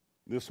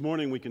This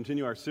morning we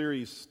continue our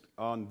series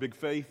on big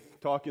faith,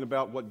 talking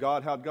about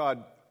how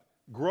God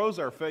grows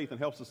our faith and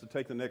helps us to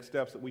take the next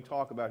steps that we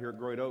talk about here at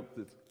Great Oak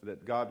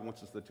that God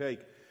wants us to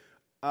take.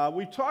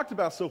 We've talked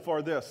about so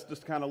far this,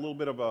 just kind of a little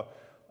bit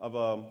of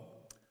a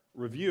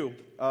review.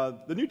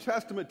 The New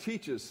Testament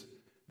teaches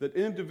that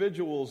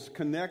individuals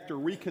connect or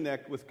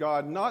reconnect with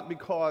God not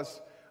because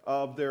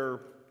of their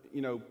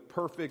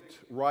perfect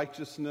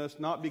righteousness,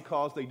 not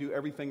because they do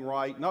everything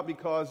right, not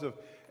because of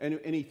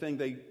anything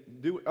they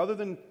do other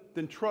than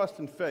trust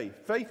and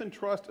faith. Faith and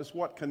trust is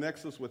what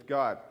connects us with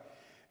God.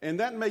 And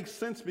that makes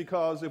sense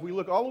because if we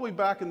look all the way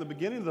back in the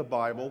beginning of the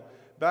Bible,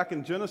 back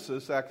in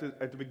Genesis, at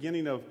the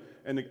beginning of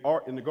in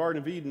the Garden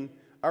of Eden,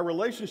 our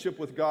relationship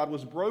with God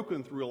was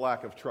broken through a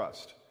lack of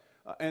trust.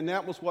 And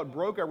that was what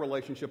broke our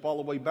relationship all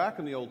the way back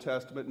in the Old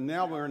Testament. And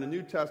now we're in the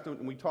New Testament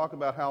and we talk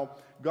about how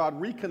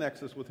God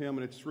reconnects us with Him,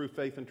 and it's through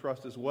faith and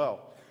trust as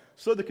well.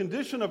 So the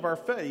condition of our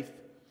faith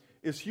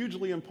is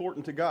hugely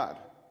important to God.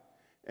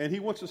 And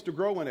He wants us to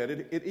grow in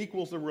it. It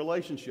equals the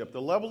relationship.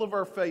 The level of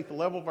our faith, the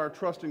level of our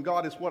trust in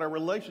God is what our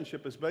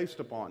relationship is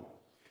based upon.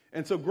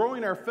 And so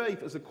growing our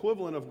faith is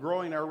equivalent of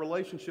growing our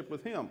relationship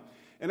with Him.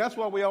 And that's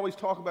why we always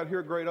talk about here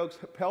at Great Oaks,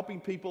 helping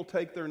people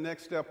take their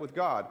next step with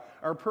God.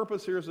 Our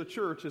purpose here as a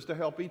church is to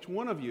help each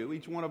one of you,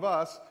 each one of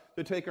us,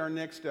 to take our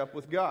next step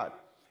with God.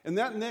 And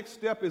that next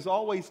step is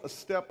always a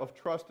step of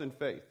trust and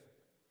faith.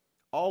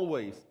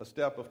 Always a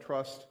step of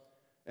trust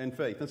and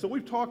faith. And so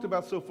we've talked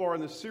about so far in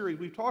this series,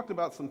 we've talked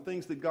about some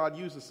things that God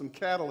uses, some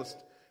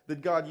catalysts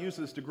that God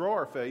uses to grow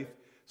our faith.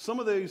 Some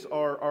of these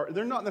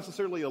they're not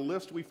necessarily a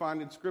list we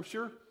find in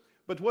Scripture,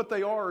 but what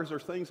they are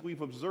things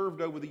we've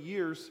observed over the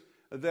years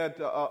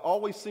that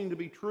always seem to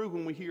be true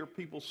when we hear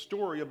people's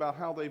story about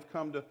how they've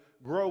come to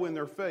grow in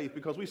their faith.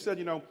 Because we said,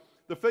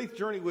 the faith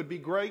journey would be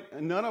great,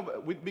 and none of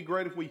it would be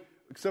great if we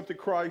accepted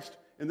Christ,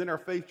 and then our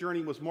faith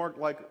journey was marked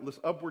like this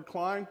upward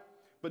climb.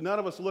 But none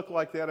of us look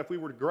like that. If we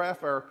were to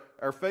graph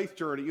our faith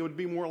journey, it would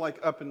be more like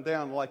up and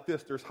down like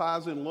this. There's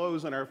highs and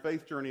lows in our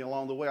faith journey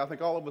along the way. I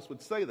think all of us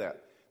would say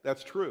that.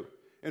 That's true.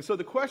 And so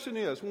the question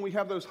is, when we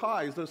have those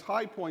highs, those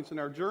high points in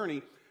our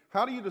journey,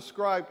 how do you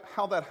describe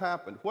how that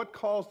happened? What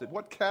caused it?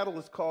 What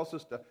catalyst caused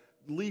us to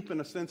leap, in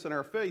a sense, in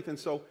our faith? And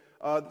so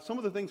some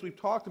of the things we've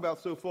talked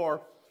about so far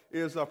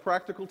is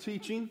practical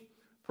teaching.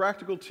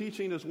 Practical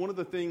teaching is one of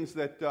the things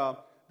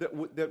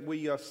that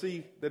we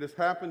see that has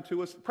happened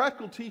to us.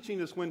 Practical teaching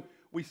is when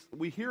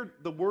we hear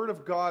the Word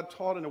of God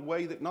taught in a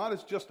way that not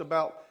is just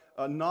about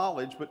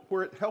knowledge, but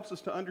where it helps us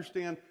to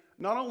understand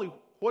not only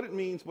what it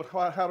means, but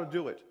how to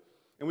do it.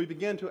 And we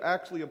begin to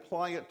actually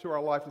apply it to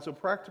our life. And so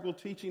practical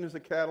teaching is a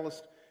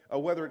catalyst,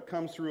 whether it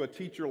comes through a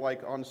teacher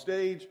like on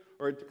stage,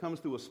 or it comes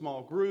through a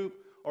small group,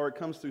 or it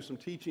comes through some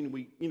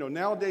teaching.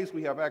 Nowadays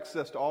we have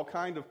access to all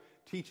kind of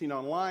teaching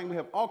online. We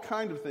have all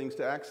kinds of things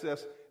to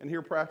access and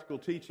hear practical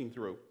teaching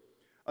through.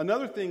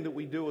 Another thing that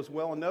we do as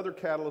well, another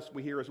catalyst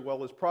we hear as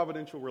well, is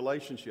providential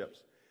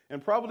relationships.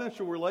 And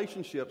providential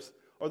relationships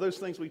are those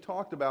things we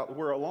talked about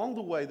where along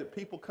the way that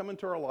people come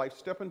into our life,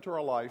 step into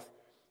our life,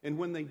 and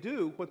when they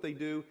do, what they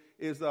do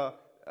is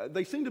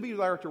they seem to be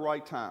there at the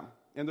right time.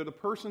 And they're the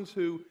persons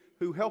who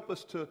help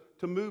us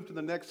to move to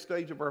the next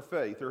stage of our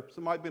faith. Or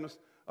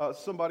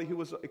somebody who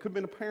was, it could have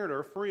been a parent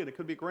or a friend, it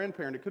could be a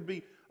grandparent, it could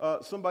be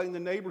somebody in the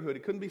neighborhood,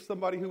 it couldn't be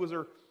somebody who was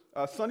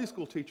a Sunday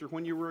school teacher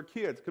when you were a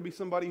kid, it could be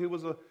somebody who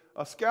was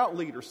a scout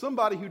leader,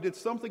 somebody who did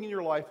something in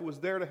your life who was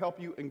there to help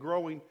you in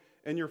growing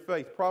in your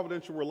faith.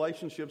 Providential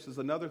relationships is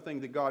another thing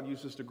that God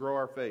uses to grow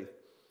our faith.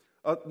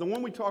 The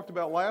one we talked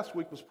about last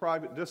week was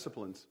private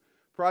disciplines.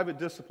 Private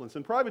disciplines.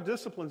 And private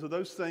disciplines are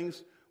those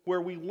things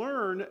where we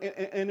learn,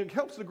 and it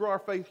helps to grow our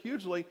faith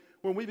hugely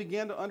when we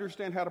begin to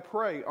understand how to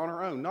pray on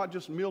our own, not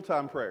just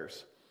mealtime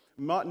prayers,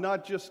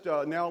 not just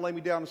now lay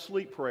me down to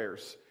sleep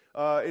prayers.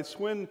 It's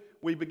when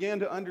we begin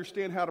to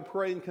understand how to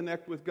pray and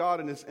connect with God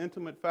in this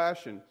intimate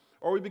fashion.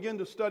 Or we begin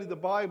to study the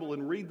Bible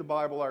and read the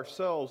Bible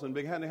ourselves and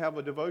begin to have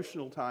a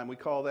devotional time. We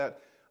call that,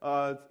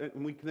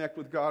 and we connect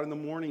with God in the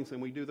mornings,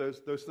 and we do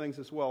those things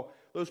as well.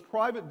 Those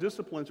private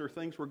disciplines are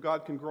things where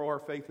God can grow our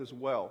faith as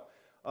well.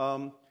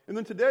 And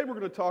then today we're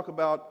going to talk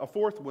about a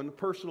fourth one,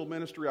 personal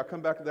ministry. I'll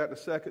come back to that in a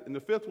second. And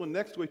the fifth one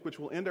next week, which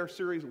we'll end our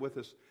series with,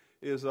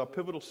 is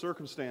pivotal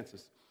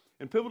circumstances.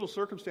 And pivotal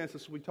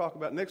circumstances we talk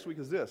about next week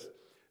is this.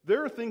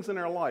 There are things in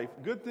our life,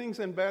 good things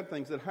and bad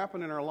things that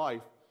happen in our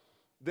life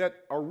that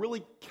are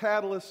really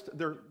catalysts,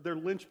 they're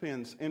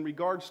linchpins in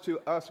regards to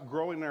us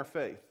growing in our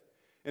faith.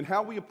 And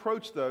how we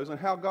approach those and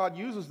how God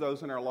uses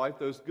those in our life,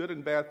 those good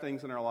and bad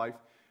things in our life,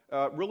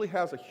 really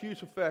has a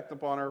huge effect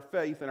upon our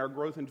faith and our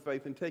growth in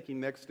faith and taking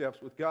next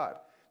steps with God.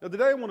 Now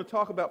today I want to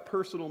talk about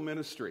personal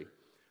ministry.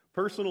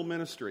 Personal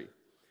ministry.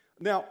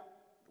 Now,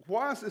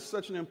 why is this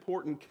such an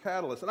important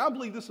catalyst? And I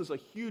believe this is a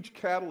huge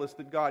catalyst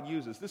that God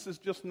uses. This is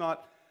just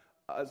not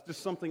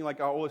just something like,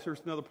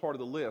 here's another part of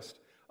the list.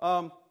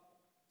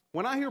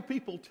 When I hear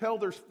people tell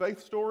their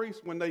faith stories,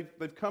 when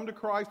they've come to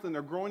Christ and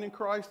they're growing in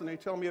Christ and they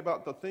tell me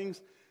about the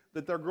things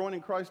that they're growing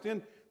in Christ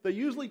in, they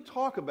usually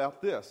talk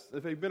about this.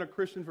 If they've been a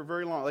Christian for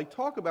very long, they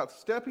talk about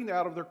stepping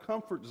out of their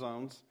comfort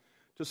zones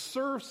to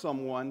serve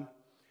someone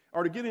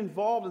or to get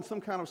involved in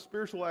some kind of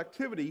spiritual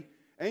activity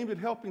aimed at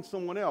helping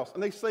someone else.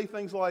 And they say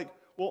things like,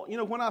 well,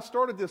 when I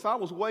started this, I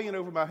was way in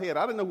over my head.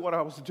 I didn't know what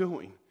I was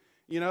doing,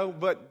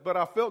 but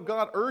I felt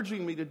God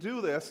urging me to do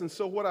this. And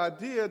so what I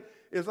did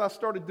is I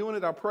started doing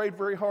it. I prayed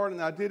very hard,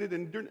 and I did it.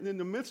 And in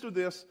the midst of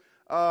this,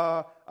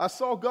 I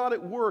saw God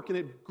at work, and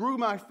it grew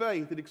my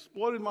faith. It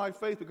exploded my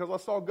faith because I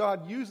saw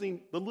God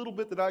using the little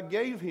bit that I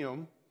gave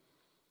him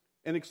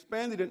and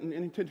expanded it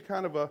into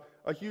kind of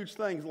a huge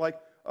thing. Like,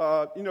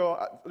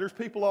 there's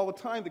people all the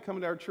time that come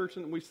into our church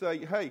and we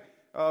say, hey,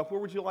 where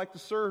would you like to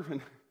serve?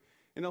 And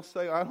they'll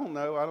say, I don't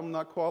know. I'm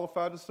not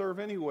qualified to serve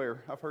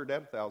anywhere. I've heard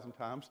that 1,000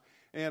 times.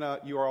 And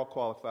you are all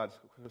qualified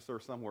to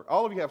serve somewhere.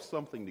 All of you have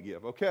something to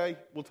give, okay?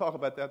 We'll talk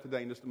about that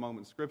today in just a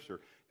moment in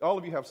Scripture. All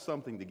of you have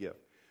something to give.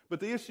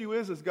 But the issue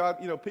is God,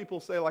 people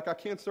say, like, I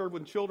can't serve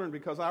with children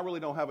because I really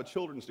don't have a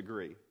children's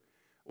degree.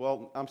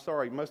 Well, I'm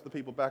sorry, most of the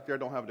people back there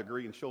don't have a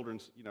degree in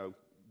children's,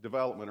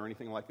 development or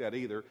anything like that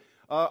either.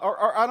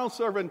 Or I don't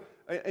serve in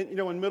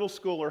middle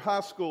school or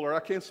high school, or I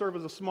can't serve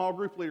as a small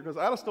group leader because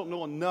I just don't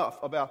know enough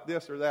about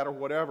this or that or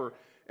whatever.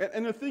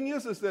 And the thing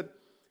is that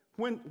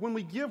when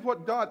we give what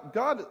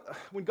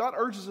when God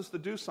urges us to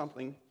do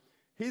something,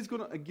 He's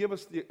going to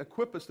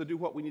equip us to do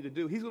what we need to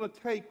do. He's going to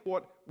take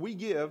what we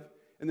give,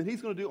 and then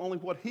He's going to do only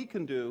what He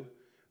can do,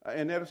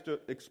 and that is to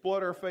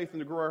exploit our faith and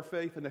to grow our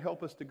faith and to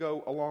help us to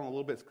go along a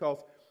little bit.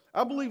 Because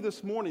I believe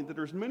this morning that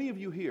there's many of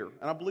you here,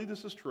 and I believe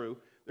this is true,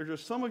 there's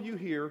just some of you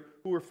here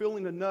who are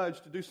feeling the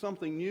nudge to do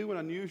something new and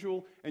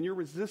unusual, and you're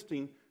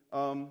resisting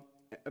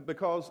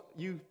because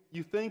you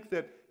think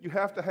that you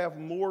have to have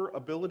more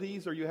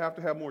abilities, or you have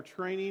to have more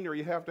training, or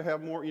you have to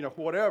have more,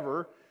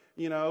 whatever,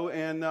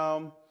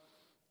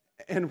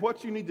 and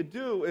what you need to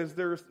do is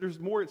there's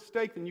more at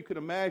stake than you could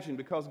imagine,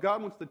 because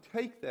God wants to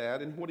take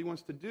that, and what He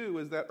wants to do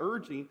is that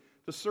urging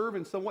to serve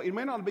in some way. It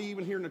may not be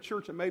even here in the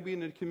church. It may be in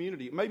the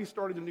community. It may be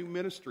starting a new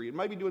ministry. It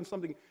may be doing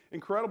something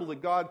incredible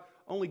that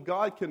only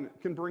God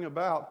can bring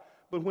about.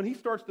 But when He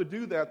starts to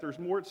do that, there's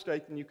more at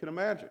stake than you can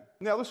imagine.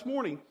 Now, this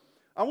morning,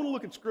 I want to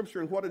look at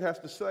Scripture and what it has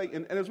to say.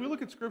 And as we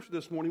look at Scripture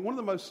this morning, one of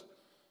the most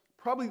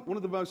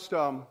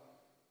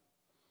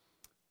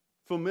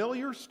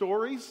familiar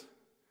stories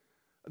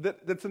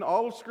that's in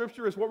all of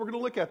Scripture is what we're going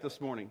to look at this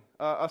morning.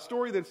 A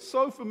story that's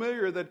so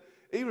familiar that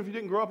even if you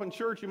didn't grow up in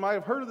church, you might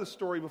have heard of this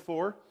story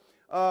before.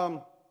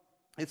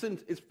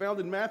 It's found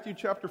in Matthew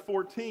chapter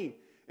 14.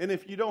 And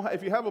if you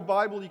have a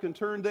Bible, you can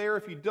turn there.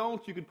 If you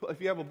don't,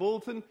 if you have a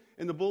bulletin,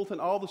 in the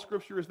bulletin, all the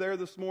Scripture is there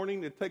this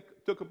morning. It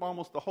took up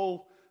almost the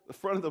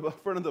front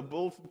of the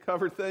bulletin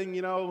cover thing,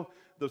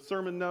 the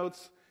sermon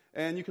notes,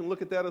 and you can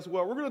look at that as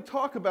well. We're going to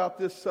talk about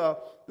this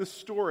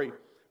story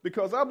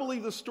because I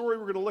believe the story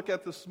we're going to look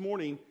at this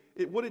morning,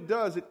 what it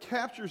does, it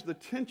captures the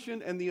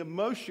tension and the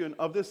emotion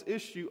of this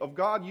issue of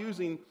God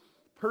using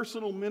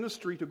personal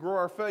ministry to grow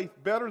our faith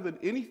better than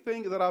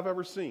anything that I've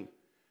ever seen.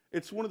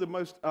 It's one of the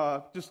most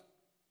just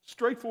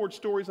straightforward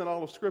stories in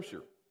all of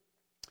Scripture.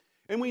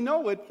 And we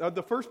know it,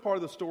 the first part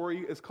of the story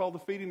is called the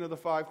feeding of the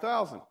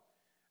 5,000.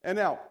 And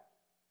now,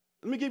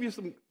 let me give you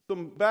some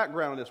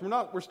background on this.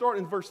 We're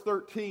starting in verse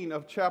 13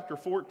 of chapter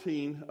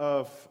 14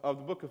 of the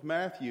book of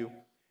Matthew.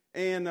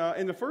 And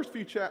in the first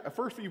few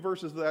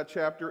verses of that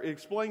chapter, it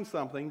explains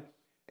something.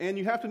 And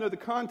you have to know the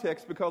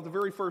context because the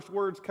very first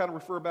words kind of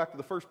refer back to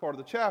the first part of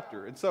the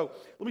chapter. And so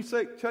let me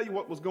tell you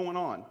what was going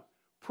on.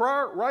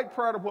 Right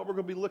prior to what we're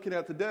going to be looking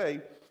at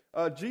today,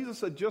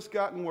 Jesus had just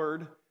gotten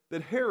word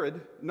that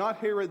Herod, not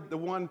Herod the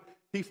one,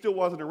 he still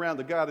wasn't around,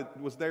 the guy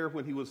that was there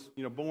when he was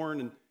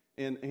born,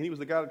 and he was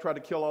the guy that tried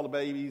to kill all the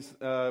babies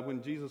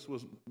when Jesus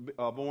was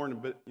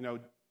born, to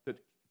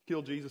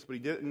kill Jesus, but he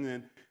didn't.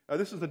 And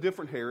this is a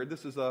different Herod.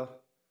 This is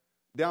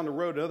down the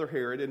road, another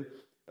Herod. And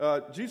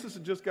Jesus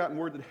had just gotten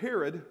word that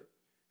Herod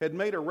had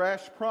made a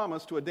rash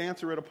promise to a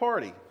dancer at a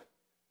party.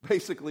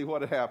 Basically,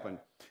 what had happened,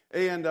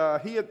 and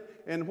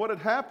what had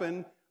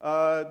happened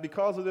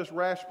because of this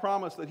rash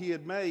promise that he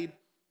had made,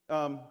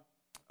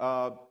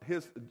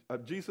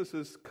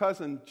 Jesus's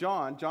cousin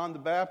John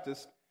the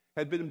Baptist,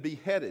 had been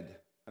beheaded.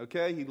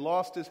 Okay, he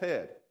lost his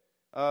head,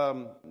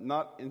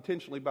 not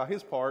intentionally by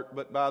his part,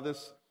 but by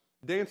this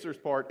dancer's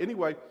part.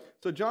 Anyway,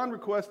 so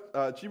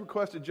she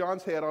requested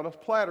John's head on a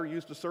platter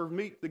used to serve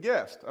meat to the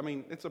guest. I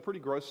mean, it's a pretty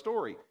gross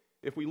story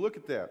if we look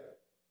at that.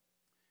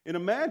 And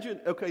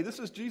imagine, okay, this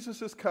is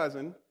Jesus'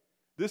 cousin.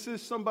 This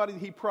is somebody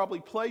he probably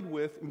played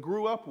with and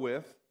grew up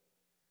with.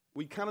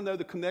 We kind of know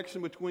the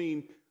connection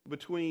between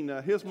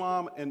his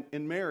mom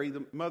and Mary,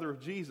 the mother of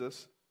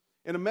Jesus.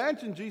 And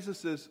imagine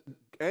Jesus'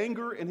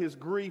 anger and his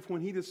grief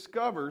when he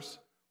discovers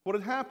what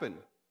had happened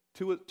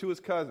to his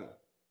cousin.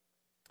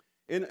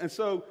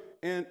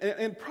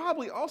 And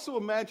probably also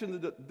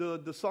imagine the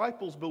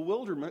disciples'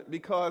 bewilderment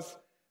because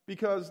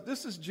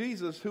this is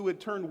Jesus who had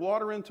turned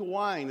water into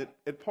wine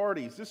at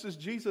parties. This is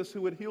Jesus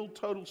who had healed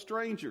total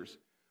strangers.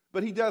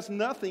 But he does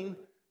nothing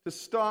to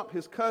stop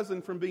his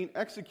cousin from being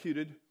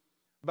executed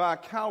by a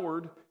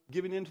coward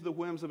giving in to the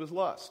whims of his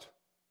lust.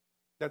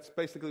 That's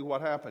basically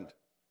what happened.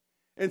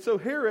 And so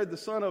Herod, the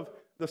son of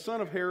the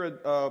son of Herod,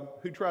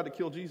 who tried to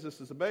kill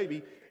Jesus as a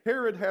baby.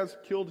 Herod has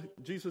killed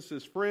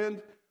Jesus'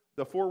 friend,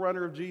 the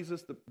forerunner of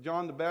Jesus,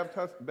 John the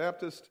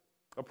Baptist,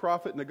 a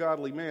prophet and a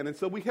godly man. And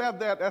so we have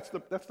that. That's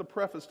the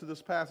preface to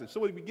this passage.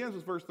 So it begins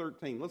with verse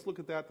 13. Let's look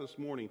at that this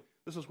morning.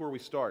 This is where we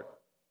start.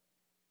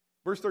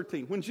 Verse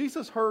 13. When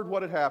Jesus heard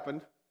what had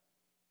happened,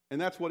 and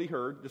that's what he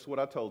heard, just what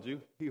I told you.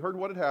 He heard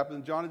what had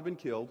happened. John had been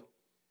killed.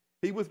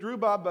 He withdrew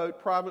by boat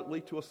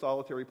privately to a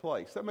solitary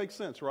place. That makes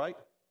sense, right?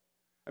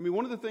 I mean,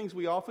 one of the things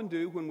we often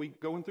do when we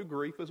go through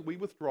grief is we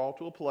withdraw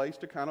to a place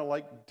to kind of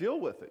like deal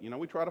with it.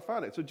 We try to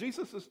find it. So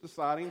Jesus is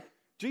deciding,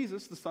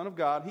 Jesus, the Son of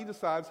God, he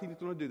decides he's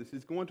going to do this.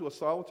 He's going to a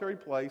solitary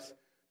place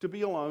to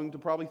be alone, to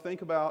probably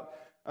think about,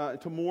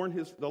 to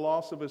mourn the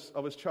loss of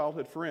his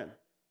childhood friend.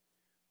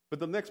 But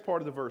the next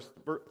part of the verse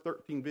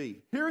 13b,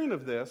 hearing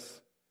of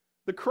this,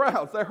 the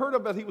crowds, they heard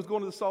about he was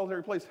going to the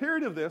solitary place.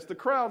 Hearing of this, the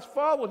crowds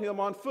followed him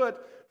on foot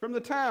from the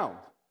town.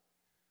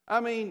 I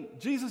mean,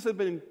 Jesus had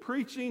been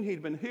preaching,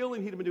 he'd been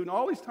healing, he'd been doing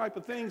all these type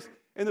of things,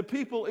 and the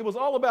people, it was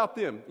all about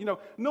them.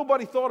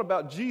 Nobody thought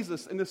about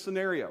Jesus in this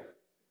scenario.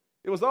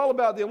 It was all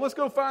about them. Let's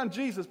go find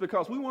Jesus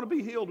because we want to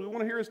be healed. We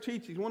want to hear his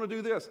teachings. We want to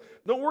do this.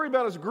 Don't worry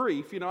about his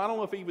grief. I don't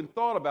know if he even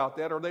thought about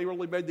that or they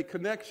really made the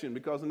connection,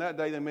 because in that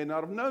day they may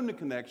not have known the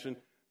connection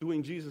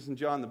between Jesus and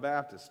John the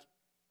Baptist.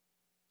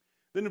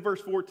 Then in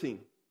verse 14,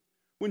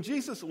 when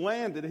Jesus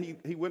landed,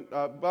 he went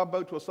by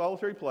boat to a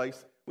solitary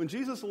place. When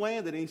Jesus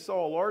landed and he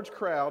saw a large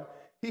crowd,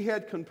 he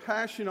had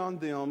compassion on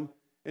them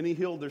and he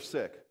healed their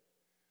sick.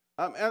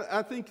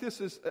 I think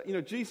this is,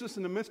 Jesus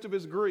in the midst of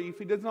his grief,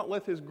 he did not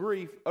let his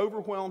grief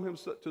overwhelm him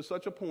to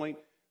such a point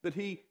that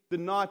he did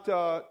not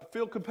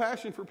feel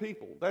compassion for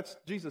people. That's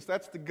Jesus.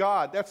 That's the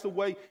God. That's the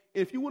way.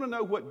 If you want to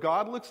know what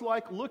God looks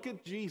like, look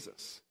at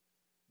Jesus.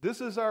 This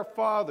is our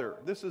Father.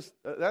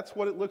 That's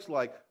what it looks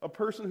like. A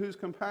person who's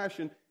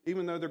compassion,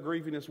 even though they're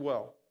grieving as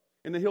well.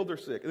 And they healed their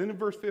sick. And then in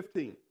verse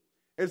 15,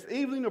 as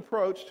evening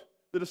approached,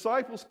 the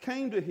disciples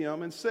came to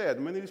him and said,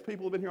 many of these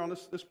people have been here on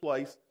this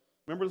place.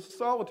 Remember, this is a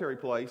solitary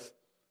place.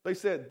 They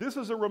said, this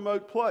is a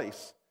remote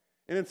place,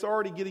 and it's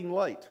already getting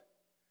late.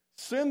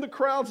 Send the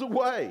crowds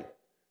away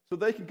so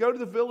they can go to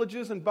the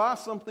villages and buy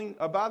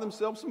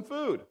themselves some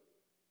food.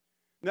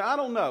 Now, I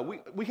don't know.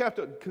 We have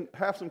to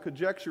have some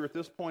conjecture at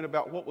this point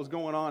about what was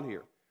going on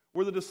here.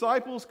 Were the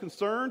disciples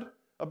concerned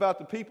about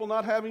the people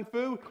not having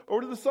food? Or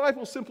were the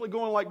disciples simply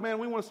going like, man,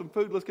 we want some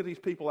food. Let's get these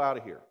people out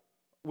of here.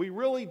 We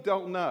really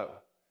don't know.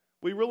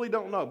 We really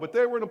don't know. But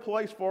they were in a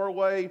place far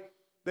away.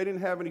 They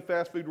didn't have any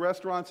fast food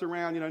restaurants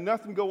around,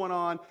 nothing going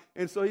on.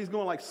 And so he's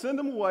going like, send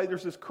them away.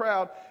 There's this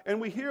crowd.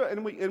 And we hear,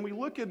 and we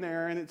look in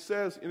there, and it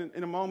says,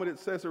 in a moment, it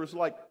says there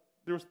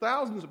was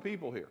thousands of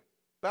people here.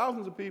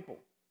 Thousands of people.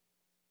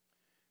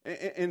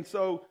 And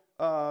so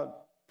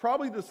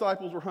probably the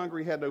disciples were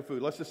hungry, had no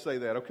food. Let's just say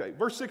that. Okay,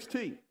 verse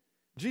 16.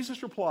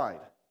 Jesus replied,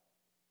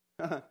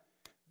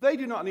 they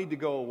do not need to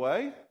go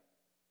away.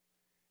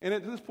 And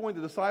at this point,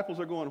 the disciples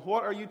are going,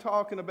 what are you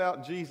talking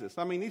about, Jesus?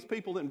 I mean, these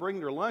people didn't bring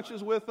their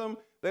lunches with them.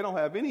 They don't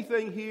have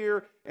anything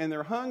here, and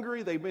they're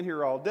hungry. They've been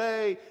here all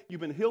day.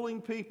 You've been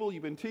healing people.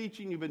 You've been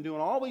teaching. You've been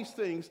doing all these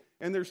things,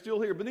 and they're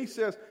still here. But he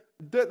says,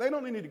 they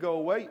don't need to go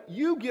away.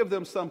 You give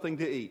them something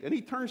to eat. And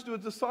he turns to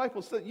his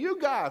disciples and says, you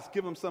guys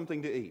give them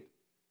something to eat.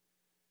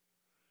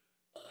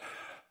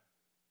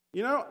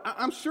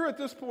 I'm sure at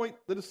this point,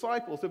 the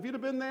disciples, if you'd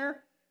have been there,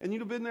 and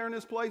you'd have been there in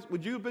this place,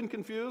 would you have been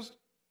confused?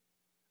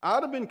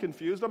 I'd have been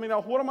confused.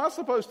 What am I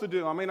supposed to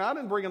do? I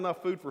didn't bring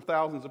enough food for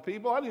thousands of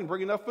people. I didn't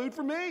bring enough food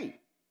for me.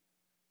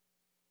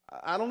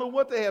 I don't know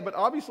what they had, but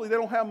obviously they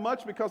don't have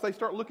much because they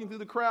start looking through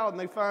the crowd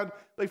and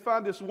they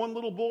find this one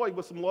little boy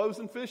with some loaves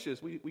and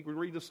fishes. We can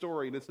read the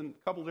story, and it's in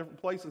a couple of different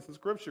places in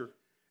Scripture.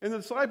 And the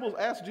disciples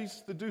asked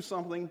Jesus to do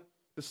something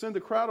to send the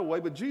crowd away,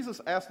 but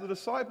Jesus asked the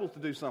disciples to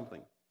do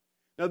something.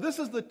 Now, this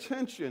is the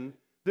tension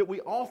that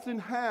we often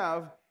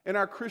have in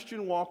our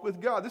Christian walk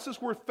with God. This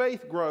is where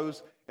faith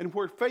grows and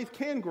where faith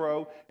can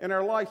grow in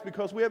our lives,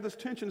 because we have this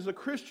tension. As a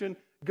Christian,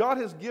 God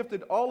has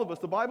gifted all of us.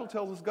 The Bible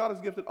tells us God has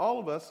gifted all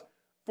of us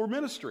for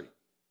ministry.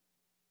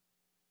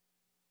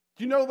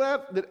 Do you know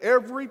that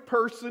every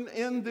person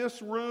in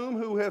this room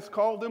who has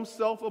called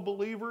himself a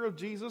believer of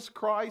Jesus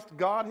Christ,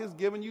 God has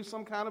given you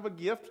some kind of a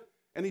gift,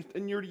 and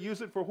you're to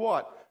use it for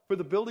what? For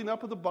the building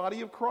up of the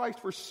body of Christ,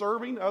 for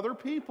serving other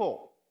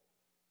people.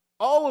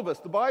 All of us.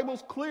 The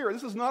Bible's clear.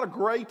 This is not a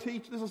gray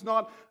teach. This is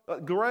not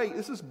gray.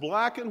 This is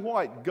black and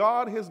white.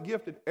 God has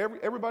gifted.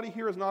 Everybody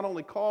here is not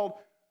only called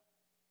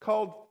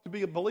to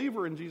be a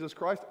believer in Jesus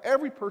Christ.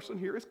 Every person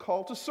here is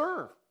called to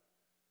serve.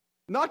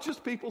 Not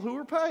just people who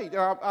are paid.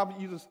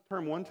 I've used this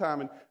term one time,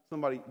 and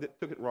somebody that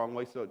took it the wrong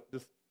way, so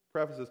this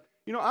prefaces.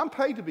 I'm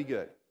paid to be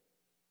good.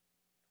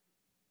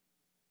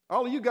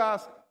 All of you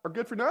guys are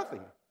good for nothing.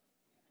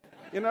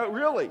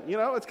 Really,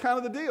 it's kind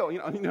of the deal.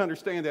 You need to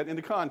understand that in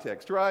the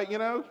context, right?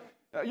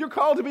 You're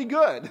called to be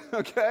good,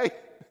 okay?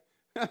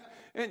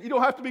 And you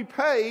don't have to be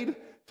paid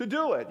to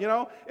do it,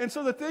 And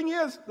so the thing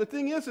is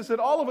that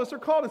all of us are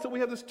called, and so we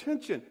have this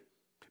tension.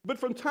 But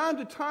from time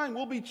to time,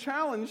 we'll be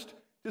challenged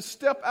to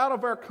step out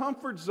of our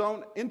comfort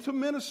zone into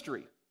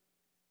ministry.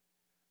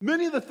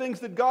 Many of the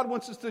things that God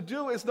wants us to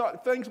do is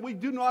not things we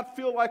do not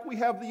feel like we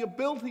have the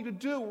ability to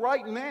do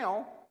right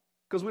now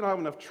because we don't have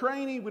enough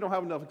training, we don't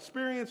have enough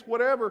experience,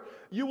 whatever.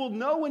 You will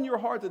know in your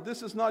heart that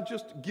this is not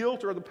just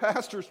guilt or the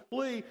pastor's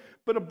plea,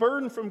 but a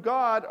burden from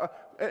God,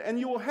 and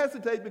you will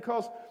hesitate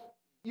because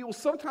you will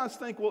sometimes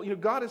think, well,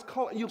 God is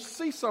calling. You'll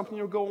see something,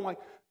 you'll go like,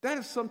 that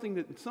is something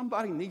that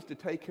somebody needs to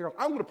take care of.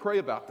 I'm going to pray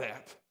about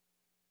that,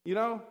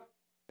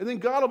 And then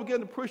God will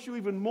begin to push you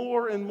even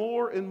more and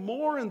more and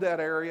more in that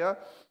area.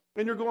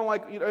 And you're going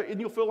like,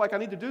 and you'll feel like I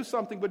need to do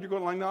something, but you're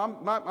going like, no,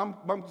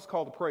 I'm just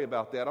called to pray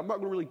about that. I'm not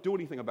going to really do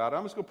anything about it.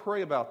 I'm just going to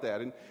pray about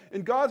that.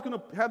 And God's going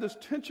to have this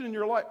tension in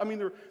your life. I mean,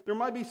 there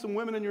might be some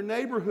women in your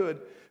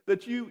neighborhood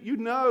that you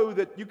know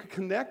that you could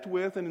connect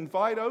with and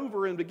invite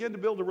over and begin to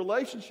build a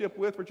relationship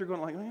with, but you're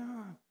going like,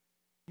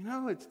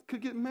 it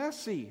could get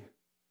messy.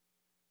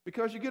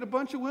 Because you get a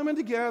bunch of women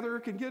together,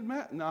 it can get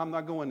messy. No, I'm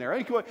not going there.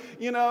 Anyway,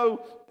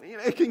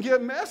 it can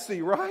get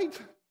messy, right?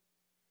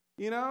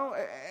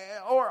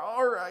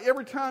 Or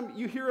every time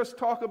you hear us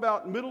talk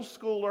about middle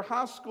school or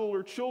high school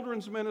or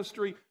children's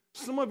ministry,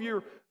 some of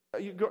your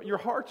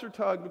hearts are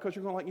tugged because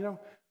you're going like,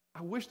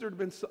 I wish there'd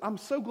been. I'm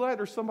so glad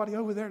there's somebody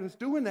over there that's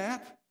doing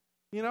that,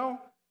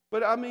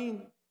 But I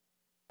mean,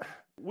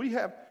 we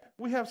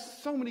have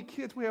so many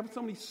kids, we have so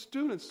many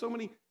students, so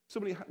many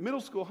middle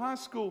school, high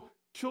school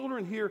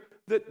children here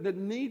that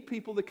need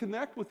people to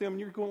connect with them, and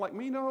you're going like,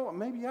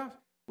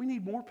 we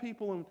need more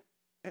people and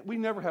we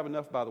never have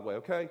enough, by the way,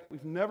 okay?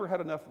 We've never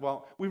had enough.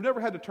 We've never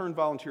had to turn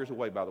volunteers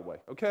away, by the way,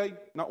 okay?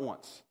 Not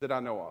once that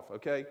I know of,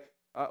 okay?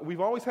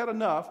 We've always had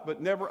enough,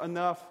 but never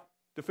enough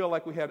to feel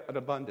like we had an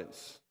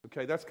abundance,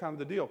 okay? That's kind of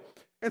the deal.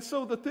 And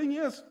so the thing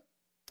is,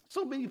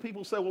 so many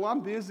people say, well,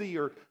 I'm busy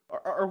or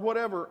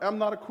whatever. I'm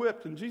not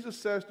equipped. And Jesus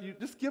says to you,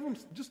 just give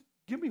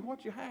me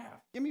what you have.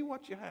 Give me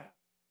what you have.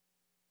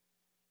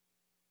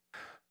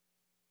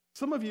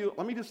 Some of you,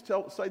 let me just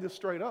say this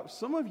straight up.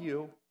 Some of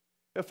you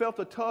have felt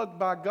a tug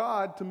by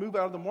God to move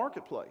out of the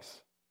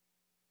marketplace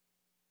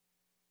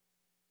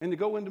and to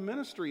go into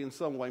ministry in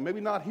some way. Maybe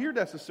not here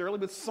necessarily,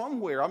 but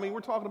somewhere. I mean, we're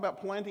talking about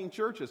planting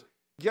churches.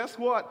 Guess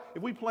what?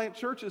 If we plant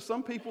churches,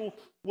 some people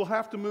will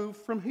have to move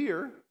from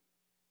here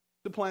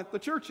to plant the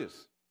churches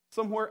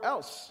somewhere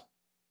else.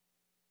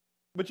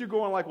 But you're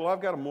going like, well,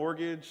 I've got a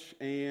mortgage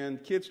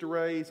and kids to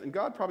raise, and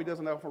God probably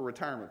doesn't have a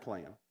retirement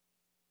plan.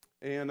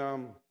 And,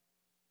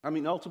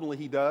 ultimately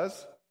he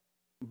does,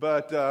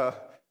 but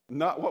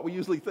not what we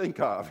usually think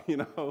of,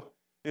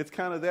 It's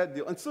kind of that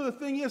deal. And so the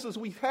thing is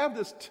we have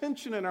this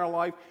tension in our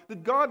life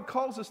that God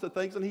calls us to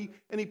things, and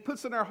he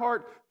puts in our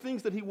heart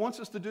things that he wants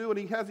us to do, and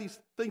he has these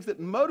things that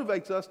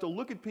motivates us to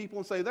look at people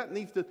and say,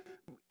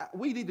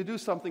 we need to do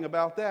something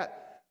about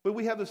that. But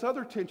we have this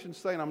other tension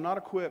saying, I'm not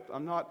equipped,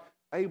 I'm not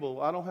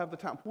able, I don't have the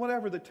time,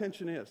 whatever the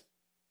tension is.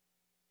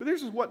 But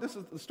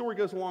the story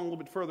goes along a little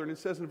bit further, and it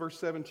says in verse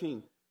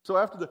 17. So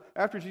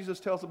after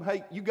Jesus tells them,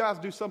 hey, you guys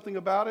do something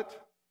about it,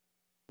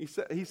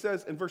 he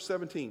says in verse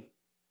 17,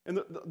 and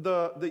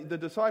the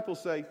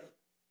disciples say,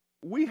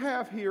 we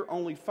have here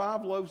only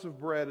 5 loaves of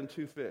bread and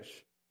 2 fish,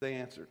 they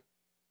answered.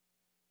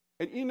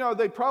 And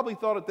they probably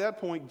thought at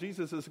that point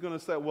Jesus is going to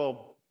say,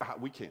 well,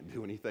 we can't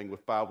do anything with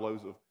 5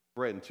 loaves of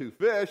bread and 2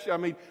 fish. I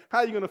mean, how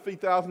are you going to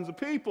feed thousands of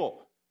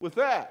people with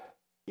that?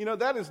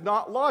 That is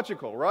not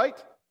logical,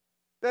 right?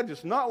 That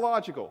is not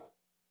logical.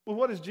 Well,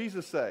 what does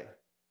Jesus say?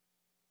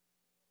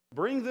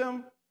 Bring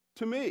them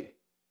to me.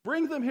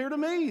 Bring them here to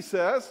me, he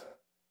says.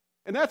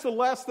 And that's the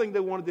last thing they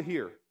wanted to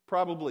hear,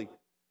 probably.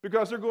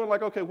 Because they're going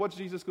like, okay, what's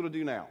Jesus going to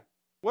do now?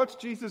 What's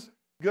Jesus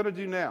going to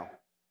do now?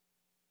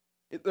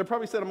 They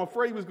probably said, I'm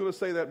afraid he was going to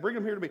say that. Bring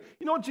them here to me.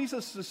 You know what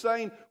Jesus is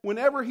saying?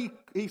 Whenever he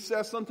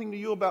says something to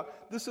you about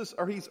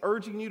or he's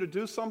urging you to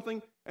do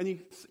something, and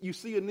you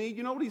see a need,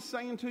 you know what he's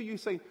saying to you?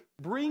 He's saying,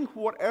 bring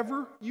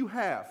whatever you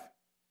have.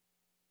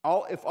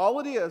 If all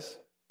it is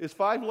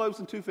 5 loaves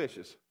and 2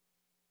 fishes.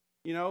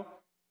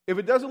 If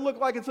it doesn't look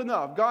like it's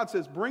enough, God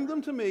says, bring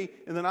them to me,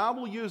 and then I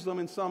will use them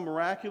in some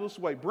miraculous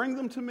way. Bring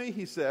them to me,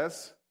 he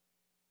says.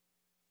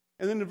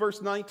 And then in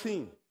verse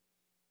 19,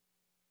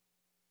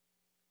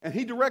 and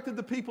he directed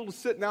the people to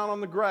sit down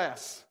on the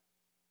grass.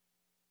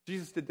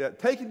 Jesus did that.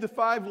 Taking the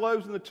 5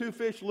 loaves and the 2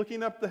 fish,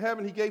 looking up to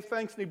heaven, he gave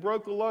thanks and he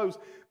broke the loaves.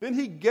 Then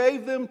he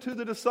gave them to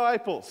the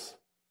disciples.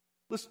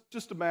 Let's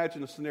just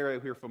imagine a scenario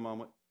here for a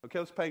moment. Okay,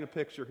 let's paint a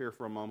picture here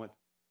for a moment.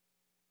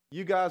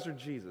 You guys are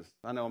Jesus.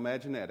 I know,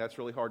 imagine that. That's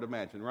really hard to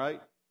imagine,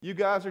 right? You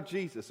guys are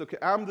Jesus. Okay,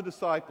 I'm the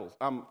disciples.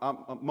 I'm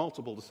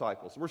multiple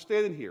disciples. We're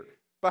standing here.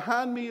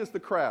 Behind me is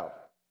the crowd,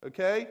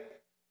 okay?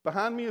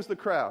 Behind me is the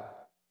crowd.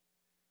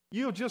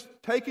 You have just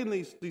taken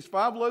these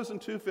 5 loaves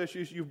and 2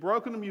 fishes, you've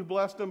broken them, you've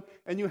blessed them,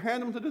 and you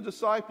hand them to the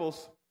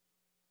disciples.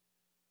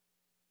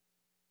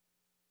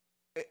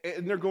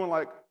 And they're going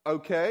like,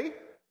 okay,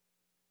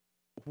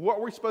 what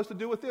are we supposed to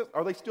do with this?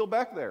 Are they still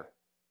back there?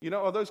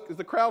 Is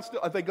the crowd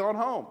still, have they gone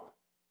home?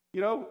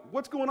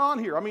 What's going on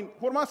here? I mean,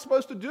 what am I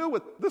supposed to do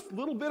with this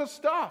little bit of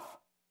stuff?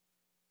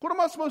 What am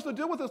I supposed to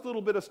do with this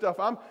little bit of stuff?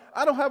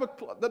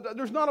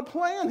 There's not a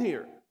plan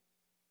here.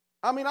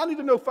 I mean, I need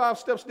to know 5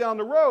 steps down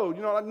the road,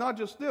 not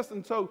just this.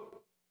 And so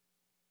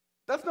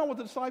That's not what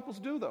the disciples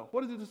do, though.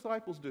 What did the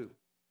disciples do?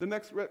 The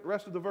next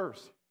rest of the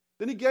verse.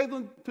 Then he gave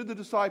them to the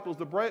disciples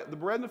the bread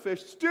and the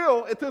fish.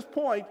 Still, at this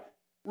point,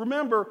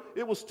 remember,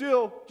 it was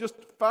still just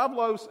 5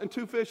 loaves and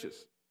 2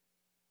 fishes.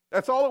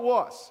 That's all it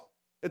was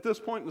at this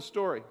point in the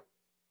story.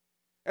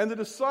 And the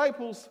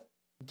disciples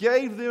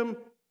gave them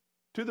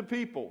to the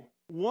people.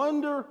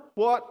 Wonder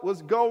what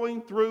was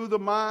going through the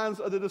minds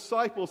of the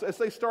disciples as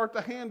they start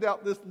to hand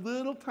out this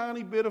little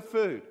tiny bit of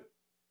food.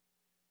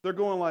 They're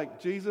going like,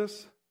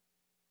 Jesus,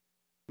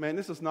 man,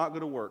 this is not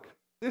going to work.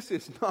 This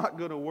is not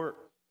going to work.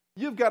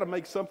 You've got to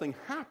make something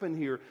happen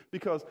here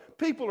because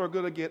people are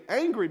going to get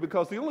angry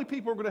because the only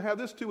people we're going to have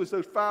this to is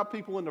those 5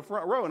 people in the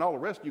front row, and all the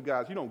rest of you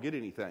guys, you don't get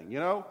anything, you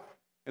know?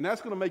 And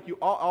that's going to make you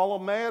all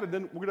mad, and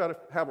then we're going to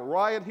have a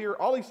riot here.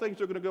 All these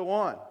things are going to go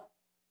on.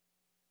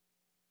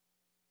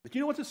 But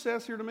you know what this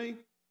says here to me?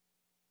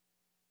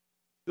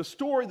 The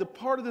story, the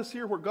part of this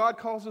here where God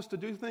calls us to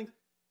do things,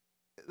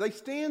 they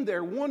stand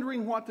there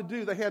wondering what to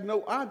do. They had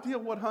no idea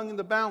what hung in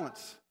the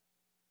balance.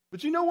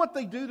 But you know what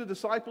they do, the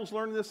disciples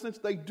learn in this sense?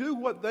 They do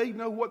what they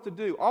know what to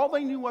do. All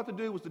they knew what to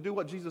do was to do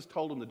what Jesus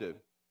told them to do.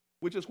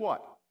 Which is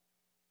what?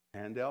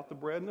 Hand out the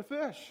bread and the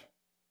fish.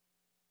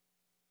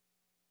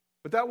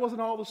 But that wasn't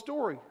all the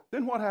story.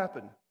 Then what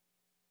happened?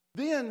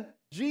 Then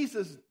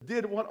Jesus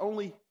did what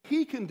only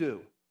he can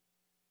do.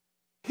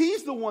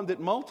 He's the one that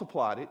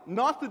multiplied it,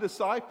 not the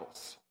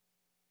disciples.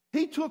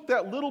 He took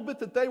that little bit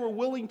that they were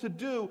willing to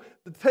do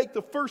to take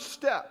the first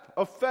step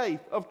of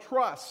faith, of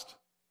trust.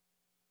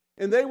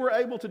 And they were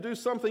able to do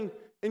something,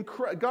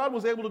 God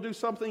was able to do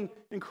something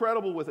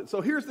incredible with it.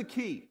 So here's the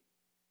key.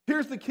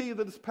 Here's the key of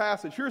this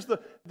passage. Here's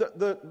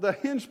the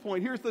hinge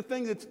point. Here's the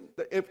thing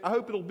I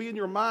hope it'll be in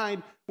your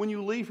mind when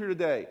you leave here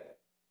today.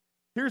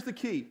 Here's the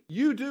key.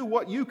 You do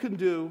what you can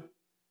do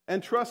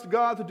and trust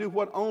God to do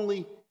what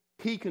only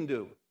he can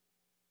do.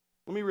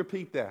 Let me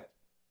repeat that.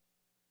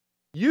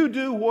 You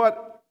do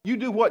what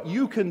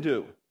you can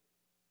do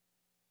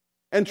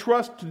and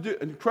trust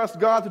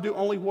God to do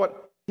only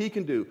what he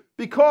can do.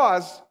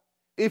 Because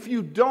if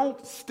you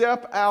don't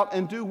step out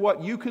and do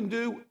what you can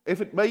do,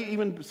 if it may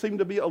even seem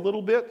to be a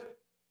little bit,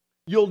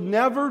 you'll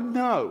never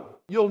know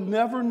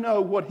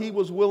what he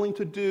was willing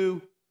to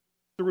do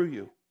through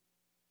you.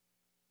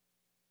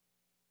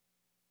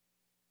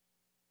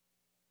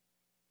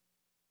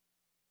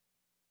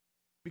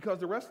 Because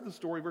the rest of the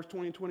story, verse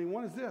 20 and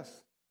 21, is this.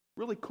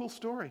 Really cool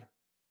story.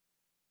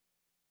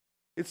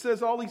 It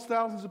says all these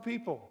thousands of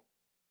people,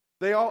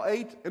 they all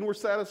ate and were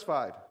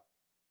satisfied.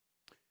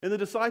 And the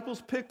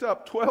disciples picked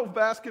up 12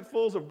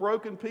 basketfuls of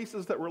broken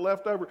pieces that were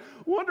left over.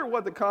 Wonder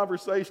what the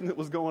conversation that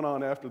was going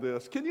on after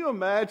this. Can you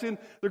imagine?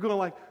 They're going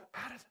like,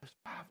 how did those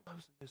 5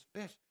 loaves and those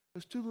fish,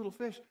 those 2 little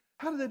fish,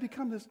 how did they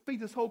feed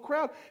this whole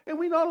crowd? And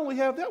we not only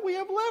have that, we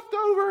have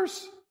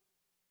leftovers.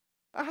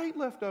 I hate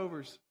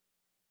leftovers.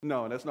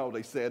 No, that's not what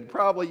they said.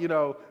 Probably, you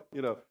know,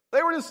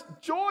 they were just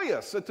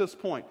joyous at this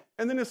point.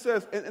 And then it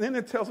says, and then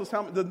it tells us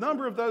how the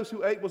number of those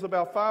who ate was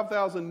about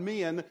 5,000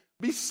 men,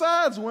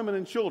 besides women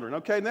and children.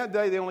 Okay, in that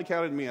day they only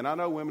counted men. I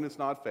know women, it's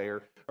not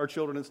fair, or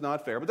children, it's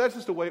not fair, but that's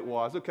just the way it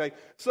was. Okay,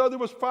 so there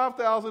was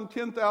 5,000,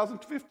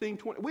 10,000, 15,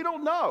 20. We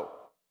don't know,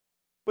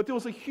 but there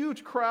was a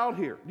huge crowd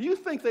here. Do you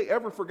think they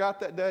ever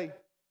forgot that day?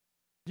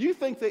 Do you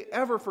think they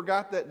ever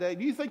forgot that day?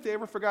 Do you think they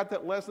ever forgot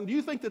that lesson? Do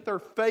you think that their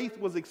faith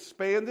was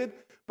expanded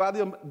by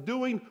them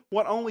doing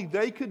what only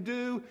they could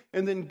do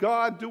and then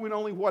God doing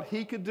only what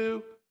he could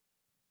do?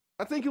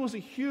 I think it was a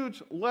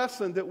huge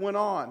lesson that went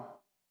on.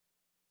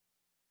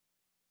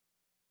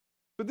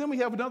 But then we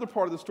have another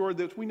part of the story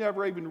that we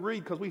never even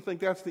read because we think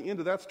that's the end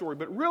of that story.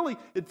 But really,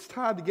 it's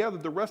tied together,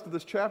 the rest of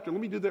this chapter.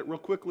 Let me do that real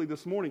quickly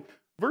this morning.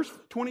 Verse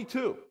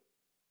 22,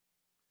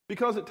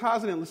 because it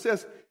ties it in. It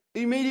says,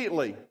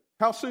 immediately.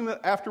 How soon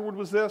afterward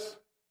was this?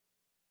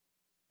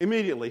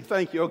 Immediately.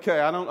 Thank you. Okay,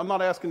 I'm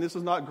not asking, this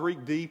is not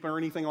Greek deep or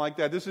anything like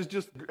that. This is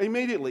just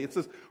immediately. It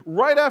says,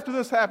 right after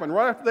this happened,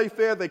 right after they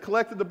fed, they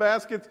collected the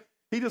baskets,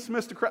 he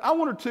dismissed the crowd. I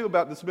wondered, too,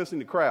 about dismissing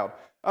the crowd.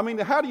 I mean,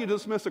 how do you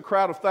dismiss a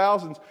crowd of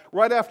thousands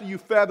right after you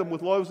fed them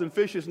with loaves and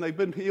fishes and they've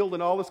been healed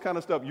and all this kind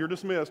of stuff? You're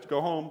dismissed. Go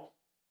home.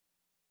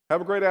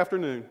 Have a great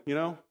afternoon, you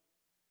know?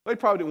 They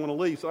probably didn't want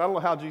to leave, so I don't know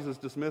how Jesus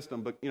dismissed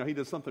them, but, he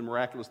did something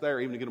miraculous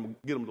there even to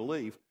get them to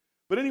leave.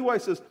 But anyway,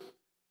 it says,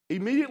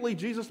 immediately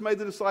Jesus made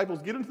the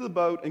disciples get into the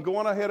boat and go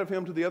on ahead of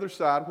him to the other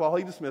side while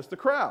he dismissed the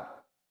crowd.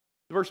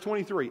 Verse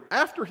 23,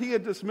 after he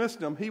had dismissed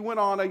them, he went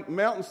on a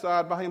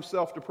mountainside by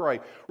himself to pray.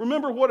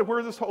 Remember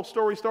where this whole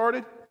story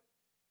started?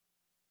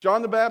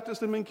 John the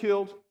Baptist had been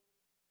killed.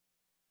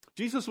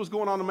 Jesus was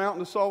going on the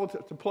mountain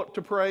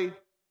to pray.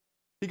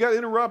 He got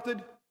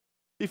interrupted.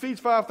 He feeds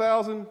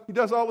 5,000. He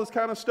does all this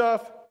kind of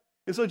stuff.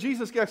 And so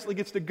Jesus actually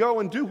gets to go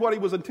and do what he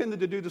was intended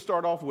to do to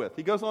start off with.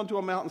 He goes onto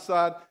a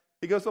mountainside.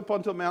 He goes up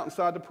onto a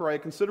mountainside to pray, a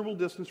considerable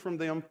distance from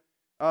them.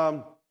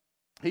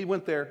 He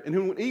went there,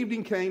 and when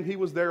evening came, he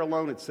was there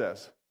alone, it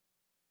says.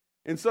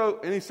 And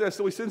he says,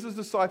 so he sends his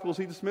disciples,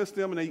 he dismissed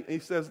them, and he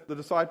says the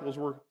disciples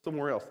were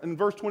somewhere else. And in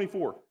verse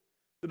 24,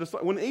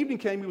 when evening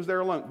came, he was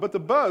there alone. But the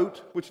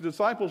boat, which the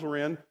disciples were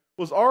in,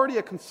 was already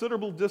a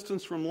considerable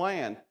distance from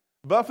land,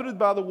 buffeted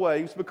by the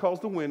waves because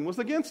the wind was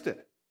against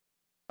it.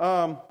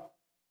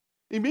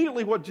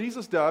 Immediately what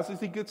Jesus does is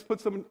he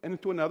puts them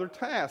into another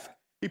task.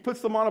 He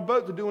puts them on a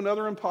boat to do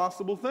another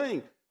impossible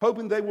thing,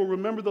 hoping they will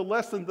remember the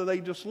lesson that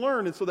they just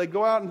learned. And so they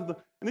go out and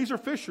these are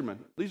fishermen.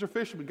 These are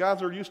fishermen, guys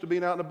that are used to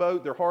being out in a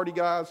boat. They're hardy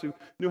guys who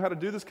knew how to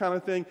do this kind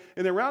of thing.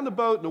 And they're around the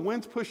boat, and the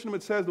wind's pushing them.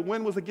 It says the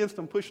wind was against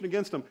them, pushing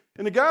against them.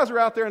 And the guys are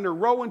out there, and they're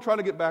rowing, trying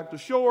to get back to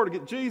shore to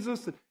get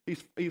Jesus. And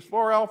he's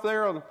far out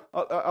there out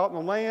on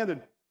the land.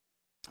 And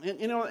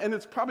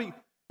it's probably,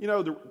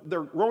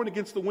 they're rowing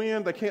against the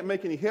wind. They can't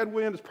make any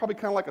headwind. It's probably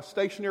kind of like a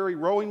stationary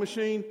rowing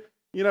machine.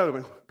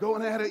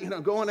 Going at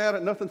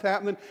it, nothing's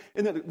happening.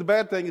 And then the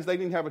bad thing is they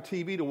didn't have a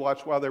TV to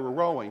watch while they were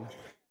rowing,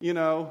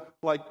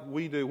 like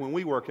we do when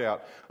we work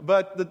out.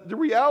 But the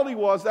reality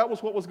was that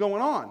was what was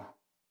going on.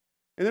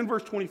 And then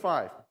verse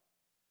 25.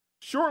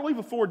 Shortly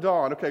before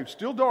dawn,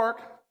 still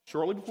dark,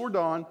 shortly before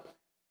dawn,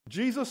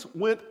 Jesus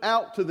went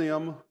out to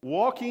them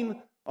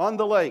walking on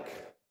the lake.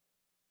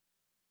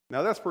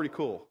 Now that's pretty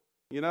cool.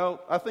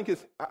 I think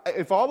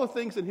if all the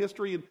things in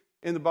history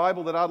in the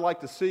Bible that I'd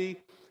like to see,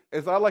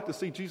 is I'd like to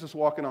see Jesus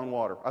walking on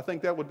water. I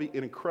think that would be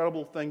an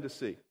incredible thing to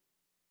see.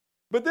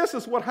 But this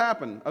is what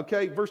happened,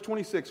 verse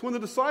 26. When the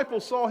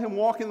disciples saw him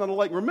walking on the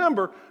lake,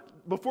 remember,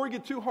 before you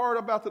get too hard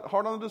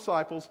on the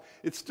disciples,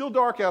 it's still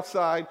dark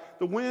outside,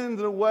 the wind and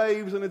the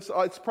waves, and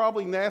it's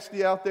probably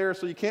nasty out there,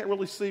 so you can't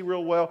really see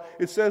real well.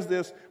 It says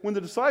this, when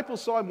the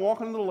disciples saw him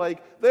walking on the lake,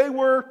 they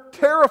were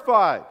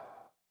terrified.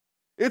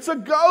 It's a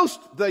ghost,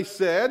 they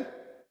said,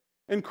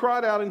 and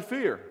cried out in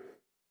fear.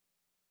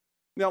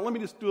 Now, let me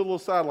just do a little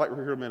sidelight right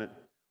here a minute.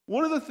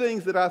 One of the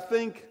things that I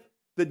think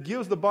that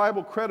gives the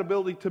Bible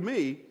credibility to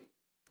me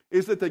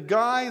is that the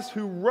guys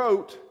who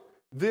wrote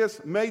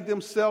this made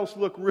themselves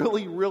look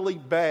really, really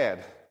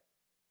bad.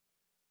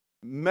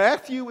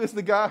 Matthew is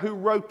the guy who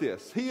wrote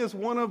this. He is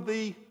one of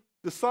the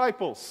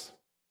disciples.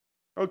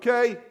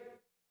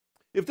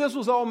 If this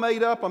was all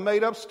made up, a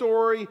made-up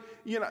story,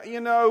 and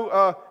in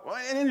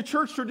the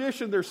church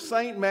tradition, there's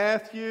Saint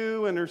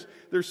Matthew, and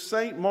there's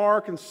Saint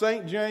Mark, and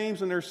Saint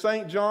James, and there's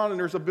Saint John, and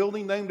there's a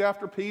building named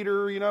after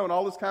Peter, and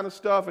all this kind of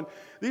stuff. And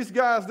these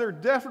guys, they're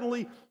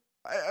definitely,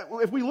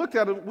 if we looked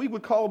at them, we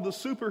would call them the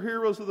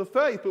superheroes of the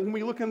faith. But when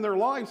we look in their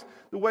lives,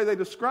 the way they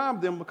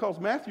describe them, because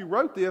Matthew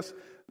wrote this,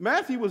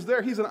 Matthew was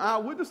there, he's an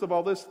eyewitness of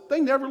all this,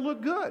 they never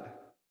look good.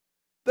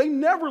 They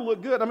never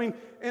look good. I mean,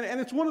 and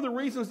it's one of the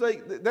reasons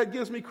that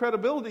gives me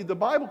credibility, the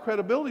Bible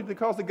credibility,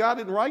 because the guy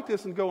didn't write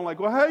this and going like,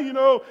 well, hey,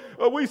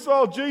 we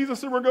saw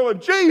Jesus and we're going,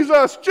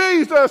 Jesus,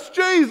 Jesus,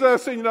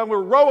 Jesus, and,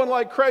 we're rowing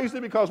like crazy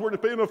because we're the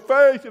people of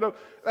faith.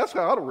 That's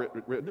how I'd have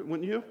written it,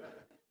 wouldn't you?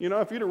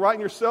 If you'd have written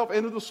yourself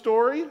into the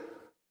story,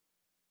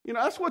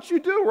 that's what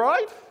you do,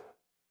 right?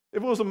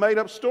 If it was a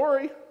made-up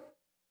story.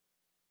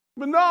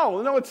 But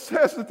no, it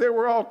says that they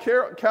were all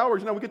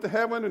cowards. We get to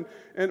heaven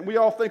and we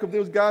all think of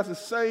those guys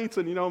as saints.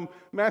 And,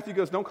 Matthew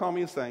goes, don't call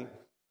me a saint.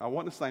 I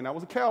wasn't a saint. I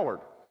was a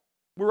coward.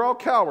 We're all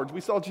cowards. We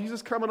saw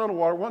Jesus coming on the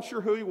water, weren't sure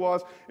who he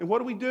was. And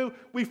what do?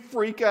 We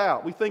freak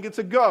out. We think it's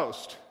a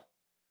ghost.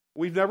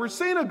 We've never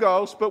seen a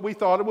ghost, but we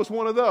thought it was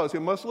one of those.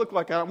 It must look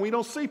like that. And we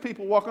don't see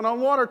people walking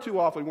on water too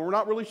often. We're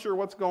not really sure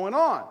what's going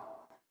on.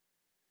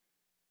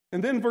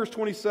 And then verse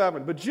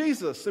 27, but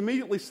Jesus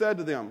immediately said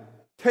to them,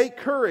 take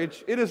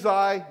courage, it is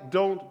I,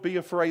 don't be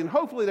afraid. And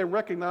hopefully they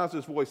recognize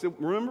his voice.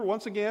 Remember,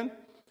 once again,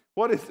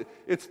 what is it?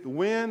 It's the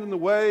wind and the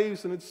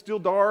waves, and it's still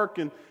dark,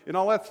 and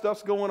all that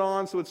stuff's going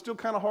on, so it's still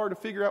kind of hard to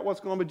figure out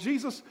what's going on. But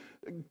Jesus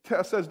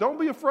says, don't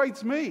be afraid,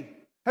 it's me.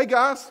 Hey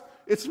guys,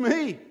 it's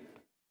me.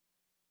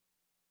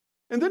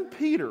 And then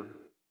Peter,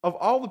 of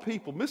all the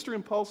people, Mr.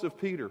 Impulsive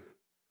Peter,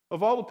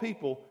 of all the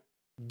people,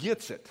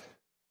 gets it.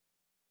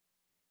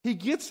 He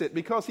gets it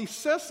because he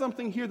says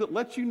something here that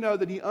lets you know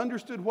that he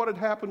understood what had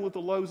happened with the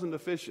loaves and the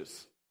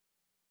fishes.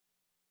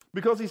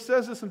 Because he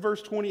says this in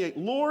verse 28,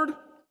 Lord,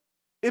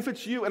 if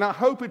it's you, and I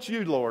hope it's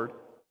you, Lord,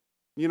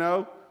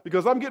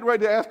 because I'm getting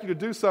ready to ask you to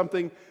do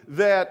something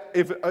that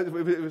if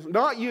it's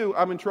not you,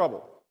 I'm in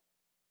trouble.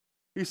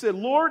 He said,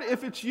 Lord,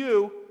 if it's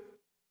you,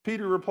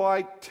 Peter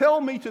replied, tell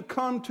me to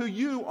come to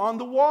you on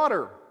the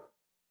water.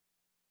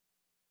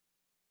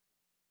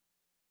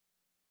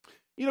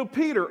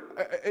 Peter,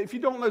 if you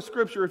don't know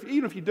Scripture,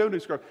 even if you don't know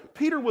Scripture,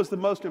 Peter was the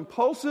most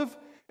impulsive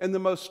and the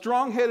most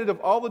strong-headed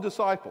of all the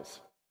disciples.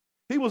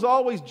 He was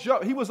always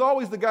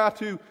the guy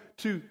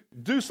to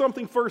do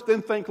something first,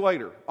 then think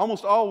later,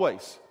 almost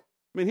always.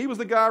 He was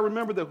the guy,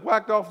 remember, that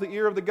whacked off the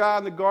ear of the guy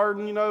in the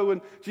garden,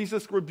 and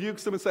Jesus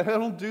rebukes him and said, hey,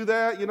 don't do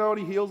that, and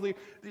he heals the...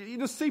 You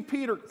just see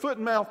Peter, foot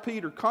and mouth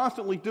Peter,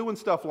 constantly doing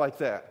stuff like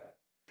that.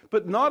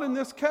 But not in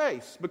this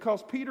case,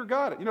 because Peter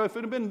got it. If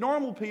it had been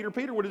normal Peter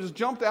would have just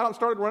jumped out and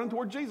started running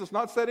toward Jesus,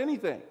 not said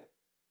anything.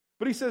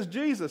 But he says,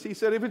 Jesus, he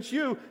said, if it's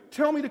you,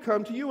 tell me to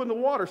come to you in the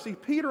water. See,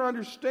 Peter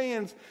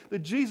understands that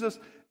Jesus,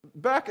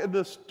 back in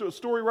the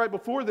story right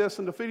before this,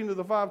 in the feeding of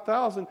the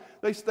 5,000,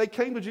 they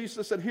came to Jesus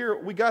and said,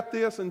 here, we got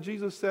this. And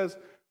Jesus says,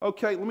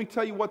 okay, let me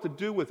tell you what to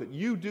do with it.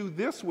 You do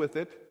this with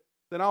it,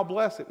 then I'll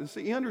bless it. And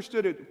see, he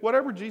understood it.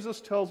 Whatever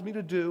Jesus tells me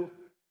to do,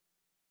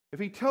 if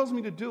he tells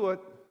me to do it,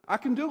 I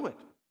can do it.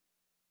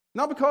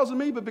 Not because of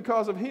me, but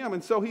because of him.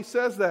 And so he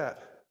says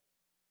that.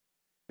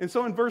 And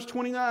so in verse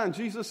 29,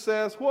 Jesus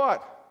says,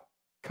 what?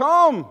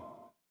 Come.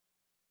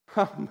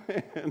 Oh,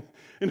 man.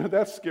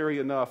 That's scary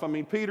enough. I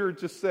mean, Peter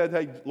just said,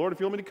 hey, Lord, if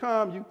you want me to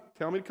come, you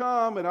tell me to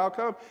come, and I'll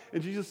come.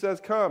 And Jesus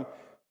says, come.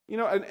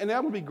 And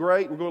that would be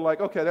great. We're going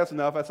like, okay, that's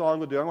enough. That's all I'm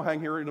going to do. I'm going to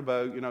hang here in a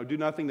boat, do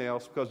nothing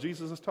else because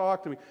Jesus has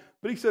talked to me.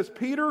 But he says,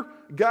 Peter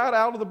got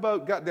out of the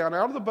boat, got down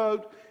out of the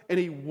boat, and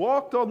he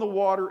walked on the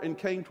water and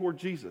came toward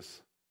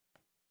Jesus.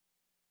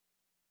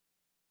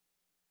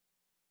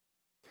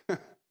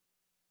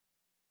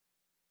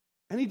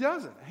 And he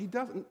doesn't.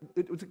 Was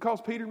it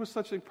because Peter was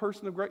such a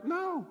person of great?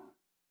 No.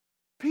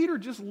 Peter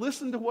just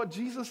listened to what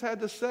Jesus had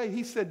to say.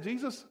 He said,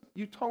 Jesus,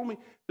 you told me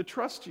to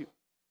trust you.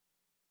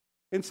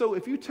 And so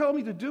if you tell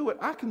me to do it,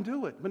 I can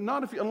do it. But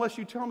not unless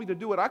you tell me to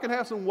do it. I can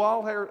have some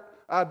wild-haired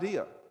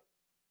idea.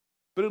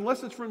 But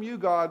unless it's from you,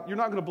 God, you're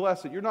not going to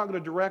bless it. You're not going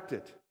to direct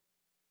it.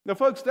 Now,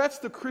 folks, that's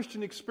the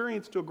Christian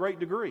experience to a great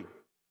degree.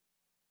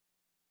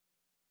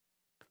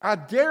 I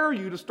dare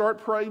you to start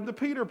praying the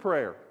Peter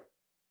prayer.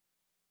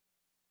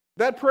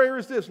 That prayer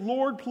is this: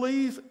 Lord,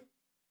 please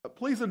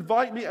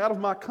invite me out of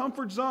my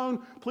comfort zone.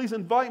 Please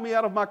invite me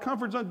out of my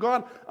comfort zone.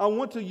 God, I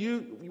want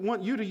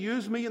you to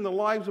use me in the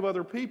lives of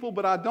other people,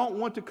 but I don't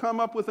want to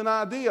come up with an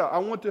idea. I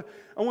want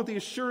the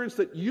assurance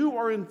that you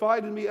are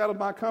inviting me out of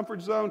my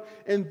comfort zone.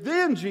 And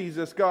then,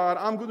 Jesus, God,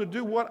 I'm going to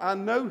do what I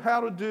know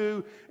how to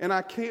do, and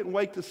I can't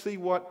wait to see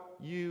what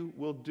you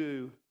will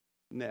do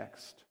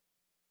next.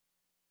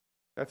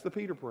 That's the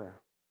Peter prayer.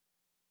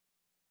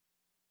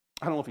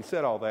 I don't know if he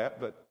said all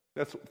that, but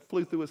that's what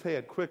flew through his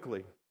head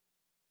quickly.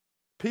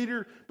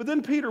 But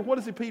then Peter,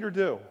 what does Peter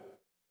do?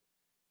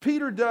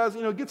 Peter does,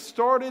 gets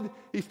started.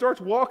 He starts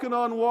walking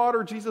on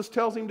water. Jesus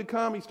tells him to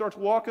come. He starts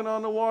walking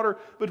on the water.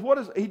 But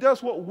he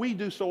does what we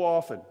do so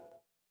often.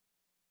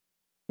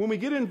 When we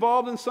get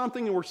involved in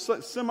something and we're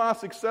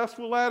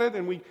semi-successful at it,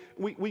 and we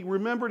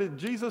remember that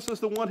Jesus is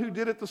the one who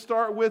did it to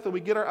start with, and we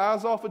get our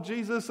eyes off of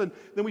Jesus, and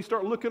then we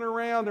start looking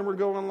around and we're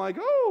going like,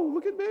 oh,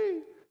 look at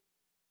me.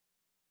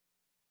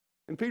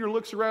 And Peter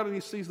looks around and he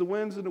sees the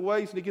winds and the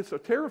waves and he gets so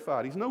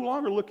terrified. He's no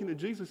longer looking at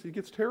Jesus. He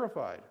gets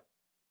terrified.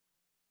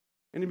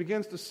 And he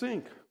begins to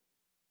sink.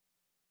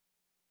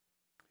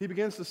 He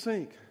begins to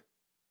sink.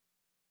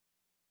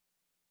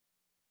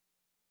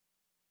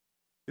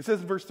 It says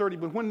in verse 30,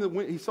 but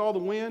when he saw the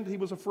wind, he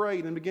was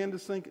afraid and began to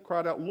sink and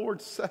cried out,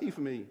 Lord, save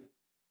me.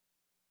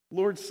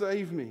 Lord,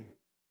 save me.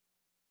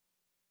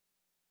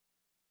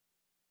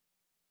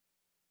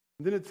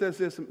 And then it says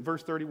this in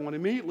verse 31,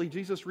 immediately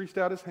Jesus reached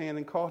out his hand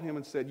and caught him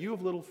and said, you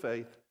of little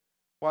faith,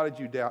 why did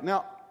you doubt?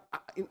 Now,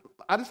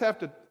 I just have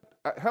to,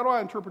 how do I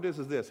interpret this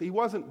as this? He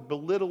wasn't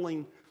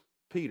belittling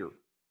Peter.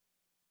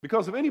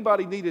 Because if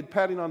anybody needed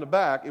patting on the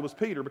back, it was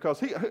Peter.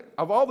 Because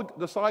of all the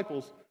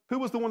disciples, who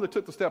was the one that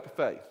took the step of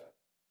faith?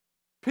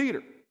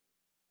 Peter.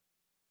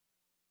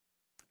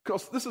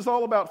 Because this is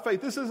all about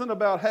faith. This isn't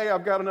about, hey,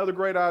 I've got another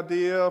great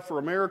idea for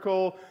a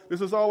miracle.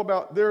 This is all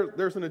about,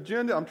 there's an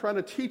agenda. I'm trying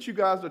to teach you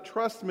guys to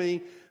trust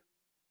me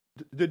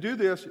to do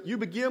this. You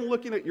begin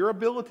looking at your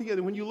ability,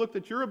 and when you looked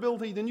at your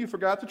ability, then you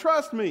forgot to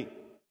trust me.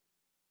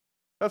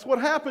 That's what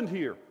happened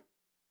here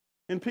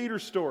in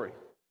Peter's story.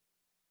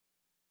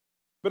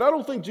 But I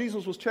don't think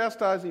Jesus was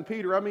chastising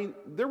Peter. I mean,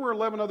 there were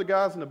 11 other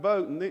guys in the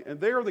boat, and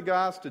they are the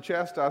guys to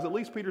chastise. At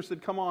least Peter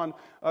said, come on,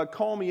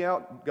 call me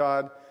out,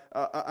 God.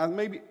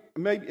 Maybe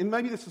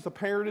this is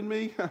apparent in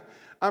me.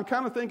 I'm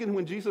kind of thinking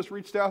when Jesus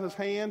reached out his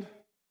hand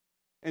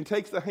and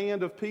takes the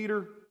hand of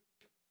Peter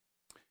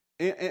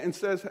and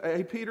says,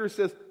 hey, Peter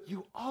says,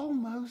 you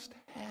almost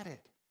had it.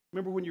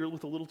 Remember when you're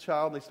with a little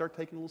child and they start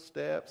taking little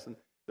steps and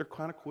they're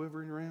kind of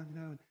quivering around,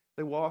 and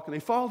they walk and they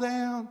fall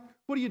down.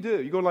 What do?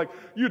 You're going like,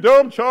 you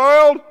dumb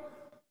child.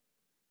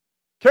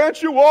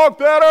 Can't you walk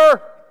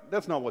better?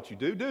 That's not what you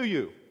do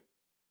you?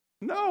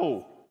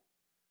 No.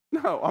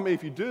 I mean,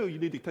 if you do, you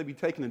need to be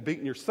taken and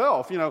beaten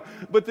yourself,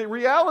 But the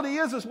reality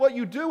is what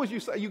you do is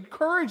you say, you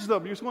encourage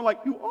them. You're just going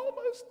like, you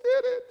almost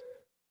did it.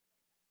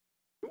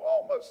 You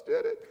almost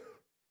did it.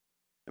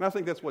 And I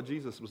think that's what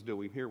Jesus was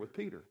doing here with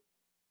Peter.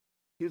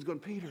 He was going,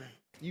 Peter,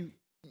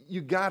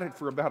 you got it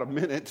for about a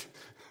minute.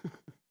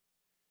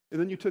 And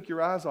then you took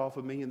your eyes off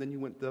of me, and then you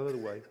went the other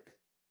way.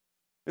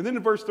 And then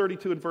in verse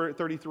 32 and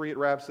 33, it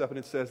wraps up, and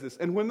it says this,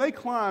 and when they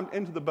climbed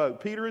into the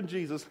boat, Peter and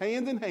Jesus,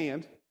 hand in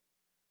hand,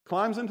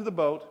 climbs into the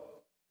boat,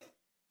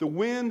 the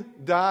wind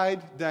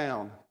died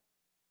down.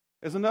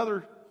 As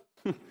another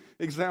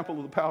example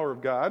of the power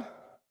of God.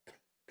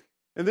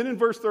 And then in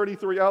verse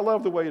 33, I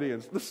love the way it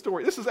ends. This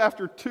story, this is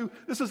after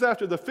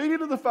the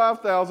feeding of the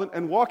 5,000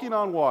 and walking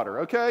on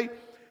water, okay?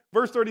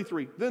 Verse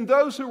 33, then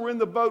those who were in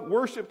the boat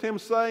worshipped him,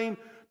 saying,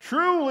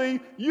 truly,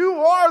 you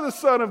are the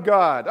Son of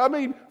God. I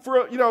mean,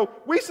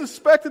 we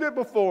suspected it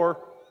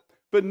before,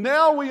 but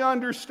now we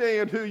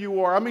understand who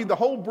you are. I mean, the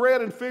whole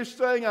bread and fish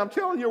thing, I'm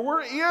telling you,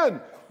 we're in.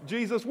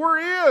 Jesus, we're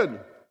in.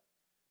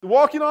 The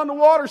walking on the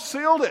water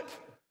sealed it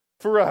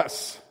for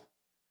us.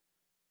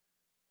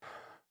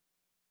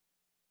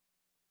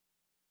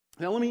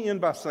 Now, let me end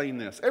by saying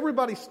this.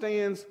 Everybody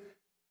stands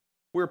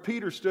where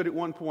Peter stood at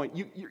one point.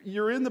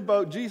 You're in the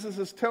boat. Jesus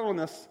is telling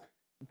us,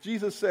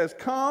 Jesus says,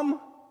 come,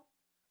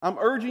 I'm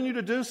urging you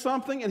to do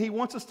something, and he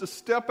wants us to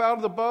step out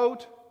of the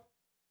boat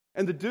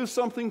and to do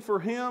something for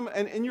him,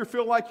 and you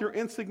feel like you're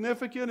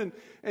insignificant,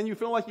 and you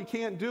feel like you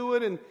can't do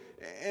it,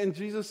 and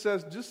Jesus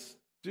says, just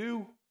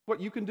do what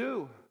you can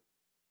do,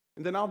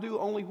 and then I'll do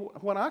only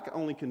what I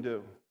only can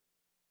do.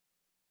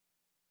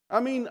 I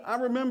mean, I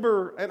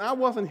remember, and I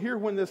wasn't here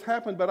when this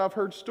happened, but I've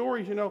heard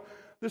stories,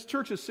 this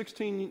church is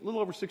a little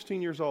over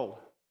 16 years old.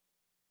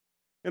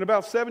 And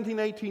about 17,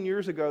 18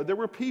 years ago, there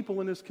were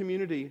people in this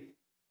community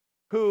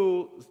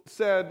who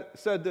said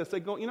this. They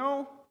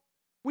go,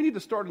 we need to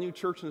start a new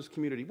church in this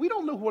community. We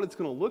don't know what it's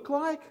going to look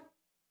like.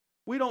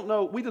 We don't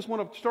know. We just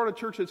want to start a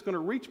church that's going to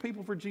reach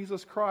people for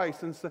Jesus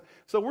Christ. And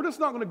so we're just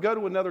not going to go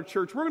to another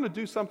church. We're going to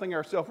do something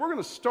ourselves. We're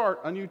going to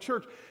start a new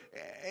church.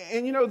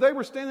 And, they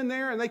were standing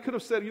there and they could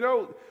have said,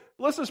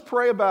 let's just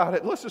pray about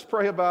it. Let's just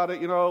pray about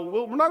it.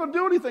 We're not going to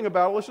do anything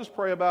about it. Let's just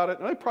pray about it.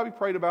 And they probably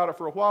prayed about it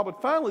for a while,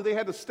 but finally they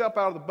had to step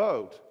out of the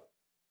boat.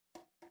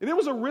 And it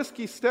was a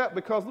risky step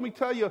because, let me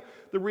tell you,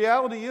 the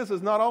reality is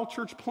not all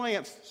church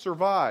plants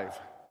survive.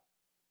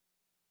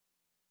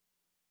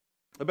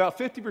 About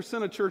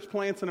 50% of church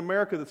plants in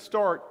America that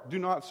start do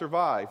not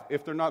survive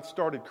if they're not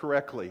started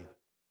correctly.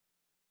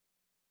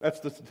 That's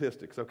the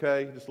statistics,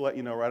 okay? Just to let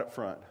you know right up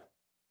front.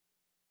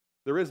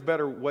 There is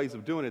better ways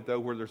of doing it, though,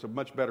 where there's a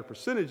much better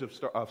percentage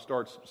of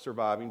starts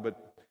surviving,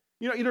 but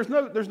there's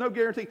no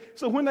guarantee.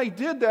 So when they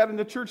did that and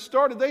the church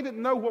started, they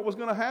didn't know what was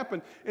going to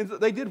happen, and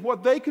they did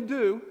what they could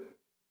do.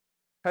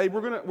 Hey,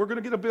 we're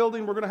gonna get a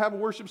building. We're gonna have a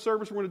worship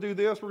service. We're gonna do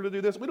this. We're gonna do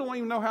this. We don't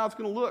even know how it's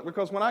gonna look,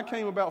 because when I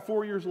came about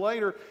 4 years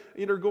later,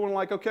 they're going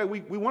like, okay,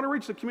 we want to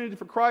reach the community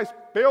for Christ.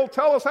 Bill,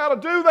 tell us how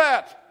to do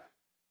that.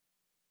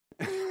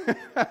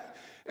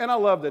 And I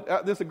loved it.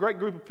 There's a great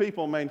group of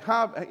people, man,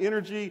 high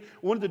energy,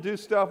 wanted to do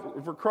stuff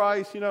for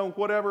Christ,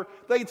 whatever.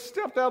 They'd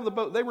stepped out of the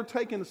boat. They were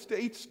taking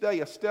each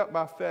day a step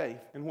by faith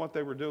in what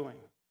they were doing.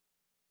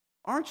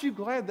 Aren't you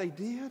glad they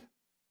did?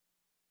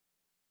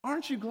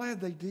 Aren't you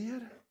glad they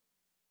did?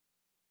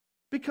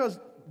 Because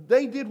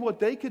they did what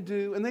they could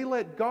do, and they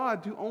let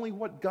God do only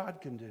what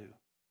God can do.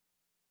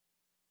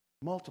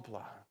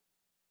 Multiply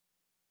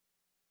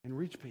and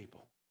reach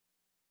people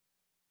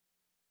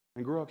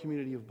and grow a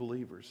community of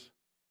believers.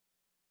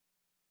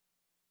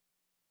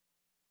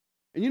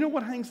 And you know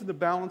what hangs in the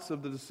balance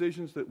of the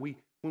decisions that when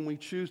we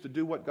choose to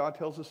do what God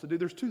tells us to do?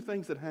 There's two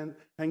things that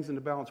hangs in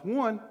the balance.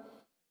 One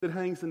that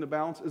hangs in the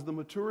balance is the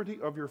maturity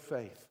of your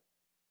faith.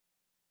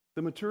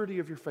 The maturity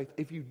of your faith.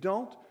 If you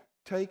don't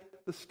take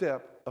the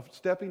step of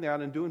stepping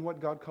out and doing what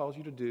God calls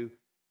you to do,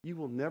 you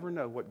will never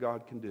know what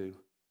God can do.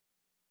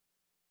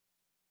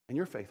 And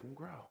your faith will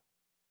grow.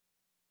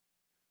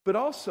 But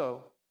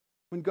also,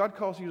 when God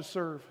calls you to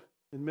serve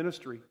in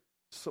ministry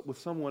with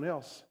someone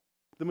else,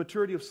 the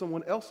maturity of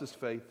someone else's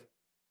faith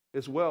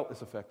as well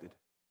is affected.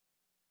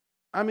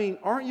 I mean,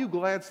 aren't you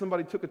glad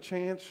somebody took a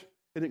chance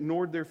and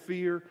ignored their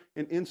fear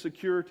and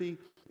insecurity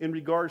in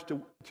regards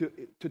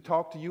to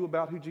talk to you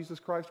about who Jesus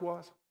Christ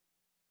was?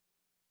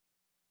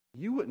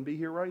 You wouldn't be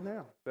here right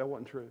now if that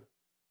wasn't true.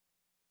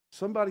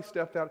 Somebody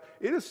stepped out.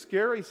 It is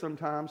scary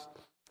sometimes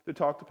to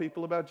talk to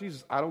people about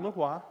Jesus. I don't know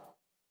why.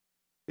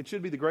 It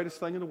should be the greatest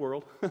thing in the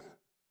world.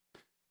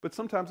 But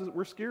sometimes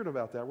we're scared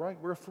about that, right?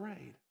 We're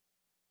afraid.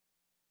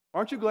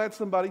 Aren't you glad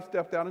somebody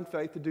stepped out in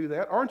faith to do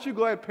that? Aren't you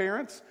glad,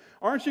 parents?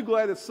 Aren't you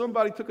glad that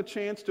somebody took a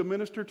chance to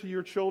minister to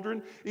your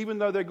children, even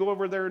though they go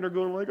over there and they're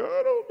going like,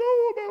 I don't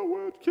know about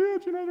what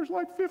kids, there's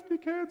like 50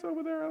 kids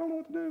over there. I don't know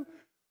what to do.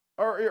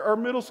 Or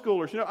middle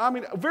schoolers.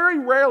 Very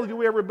rarely do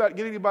we ever get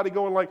anybody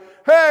going like,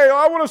 hey,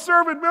 I want to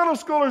serve in middle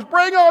schoolers.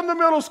 Bring on the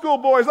middle school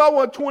boys. I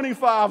want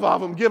 25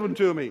 of them. Give them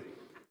to me.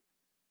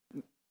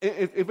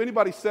 If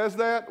anybody says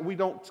that, we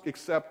don't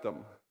accept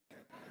them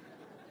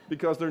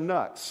because they're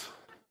nuts.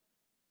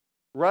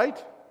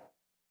 Right?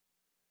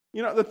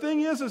 The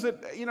thing is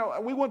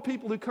that, we want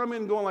people who come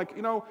in going like,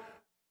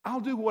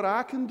 I'll do what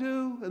I can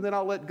do, and then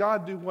I'll let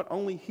God do what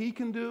only He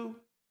can do.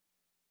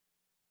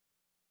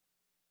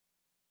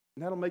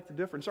 And that'll make the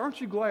difference.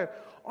 Aren't you glad?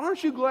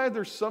 Aren't you glad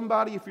there's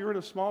somebody, if you're in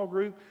a small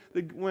group,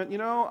 that went,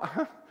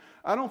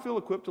 I don't feel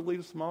equipped to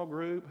lead a small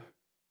group.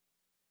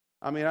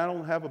 I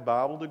don't have a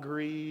Bible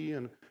degree,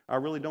 and I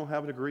really don't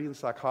have a degree in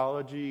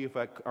psychology.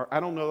 I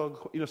don't know,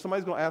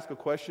 somebody's going to ask a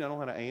question I don't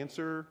know how to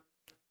answer.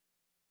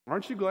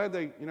 Aren't you glad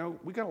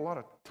we got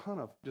a ton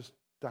of just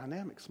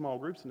dynamic small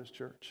groups in this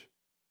church.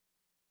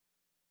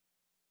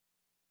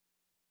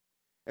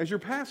 As your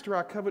pastor,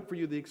 I covet for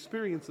you the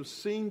experience of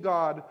seeing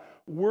God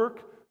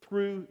work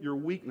through your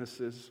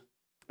weaknesses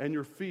and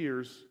your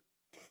fears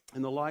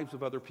in the lives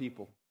of other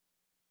people.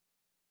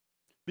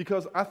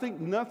 Because I think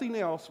nothing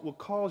else will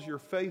cause your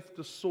faith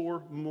to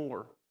soar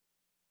more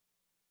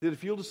than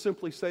if you'll just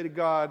simply say to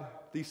God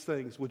these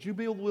things. Would you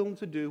be willing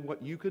to do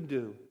what you can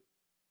do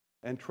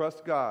and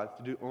trust God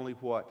to do only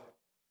what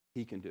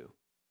He can do?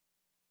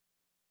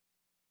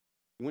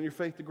 You want your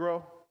faith to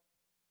grow?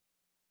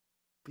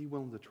 Be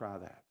willing to try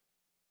that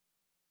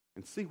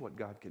and see what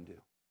God can do.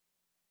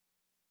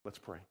 Let's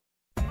pray.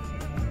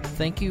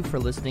 Thank you for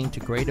listening to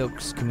Great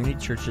Oaks Community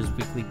Church's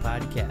weekly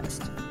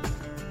podcast.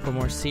 For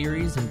more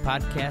series and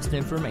podcast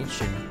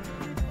information,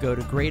 go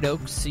to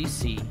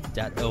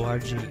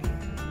greatoakscc.org.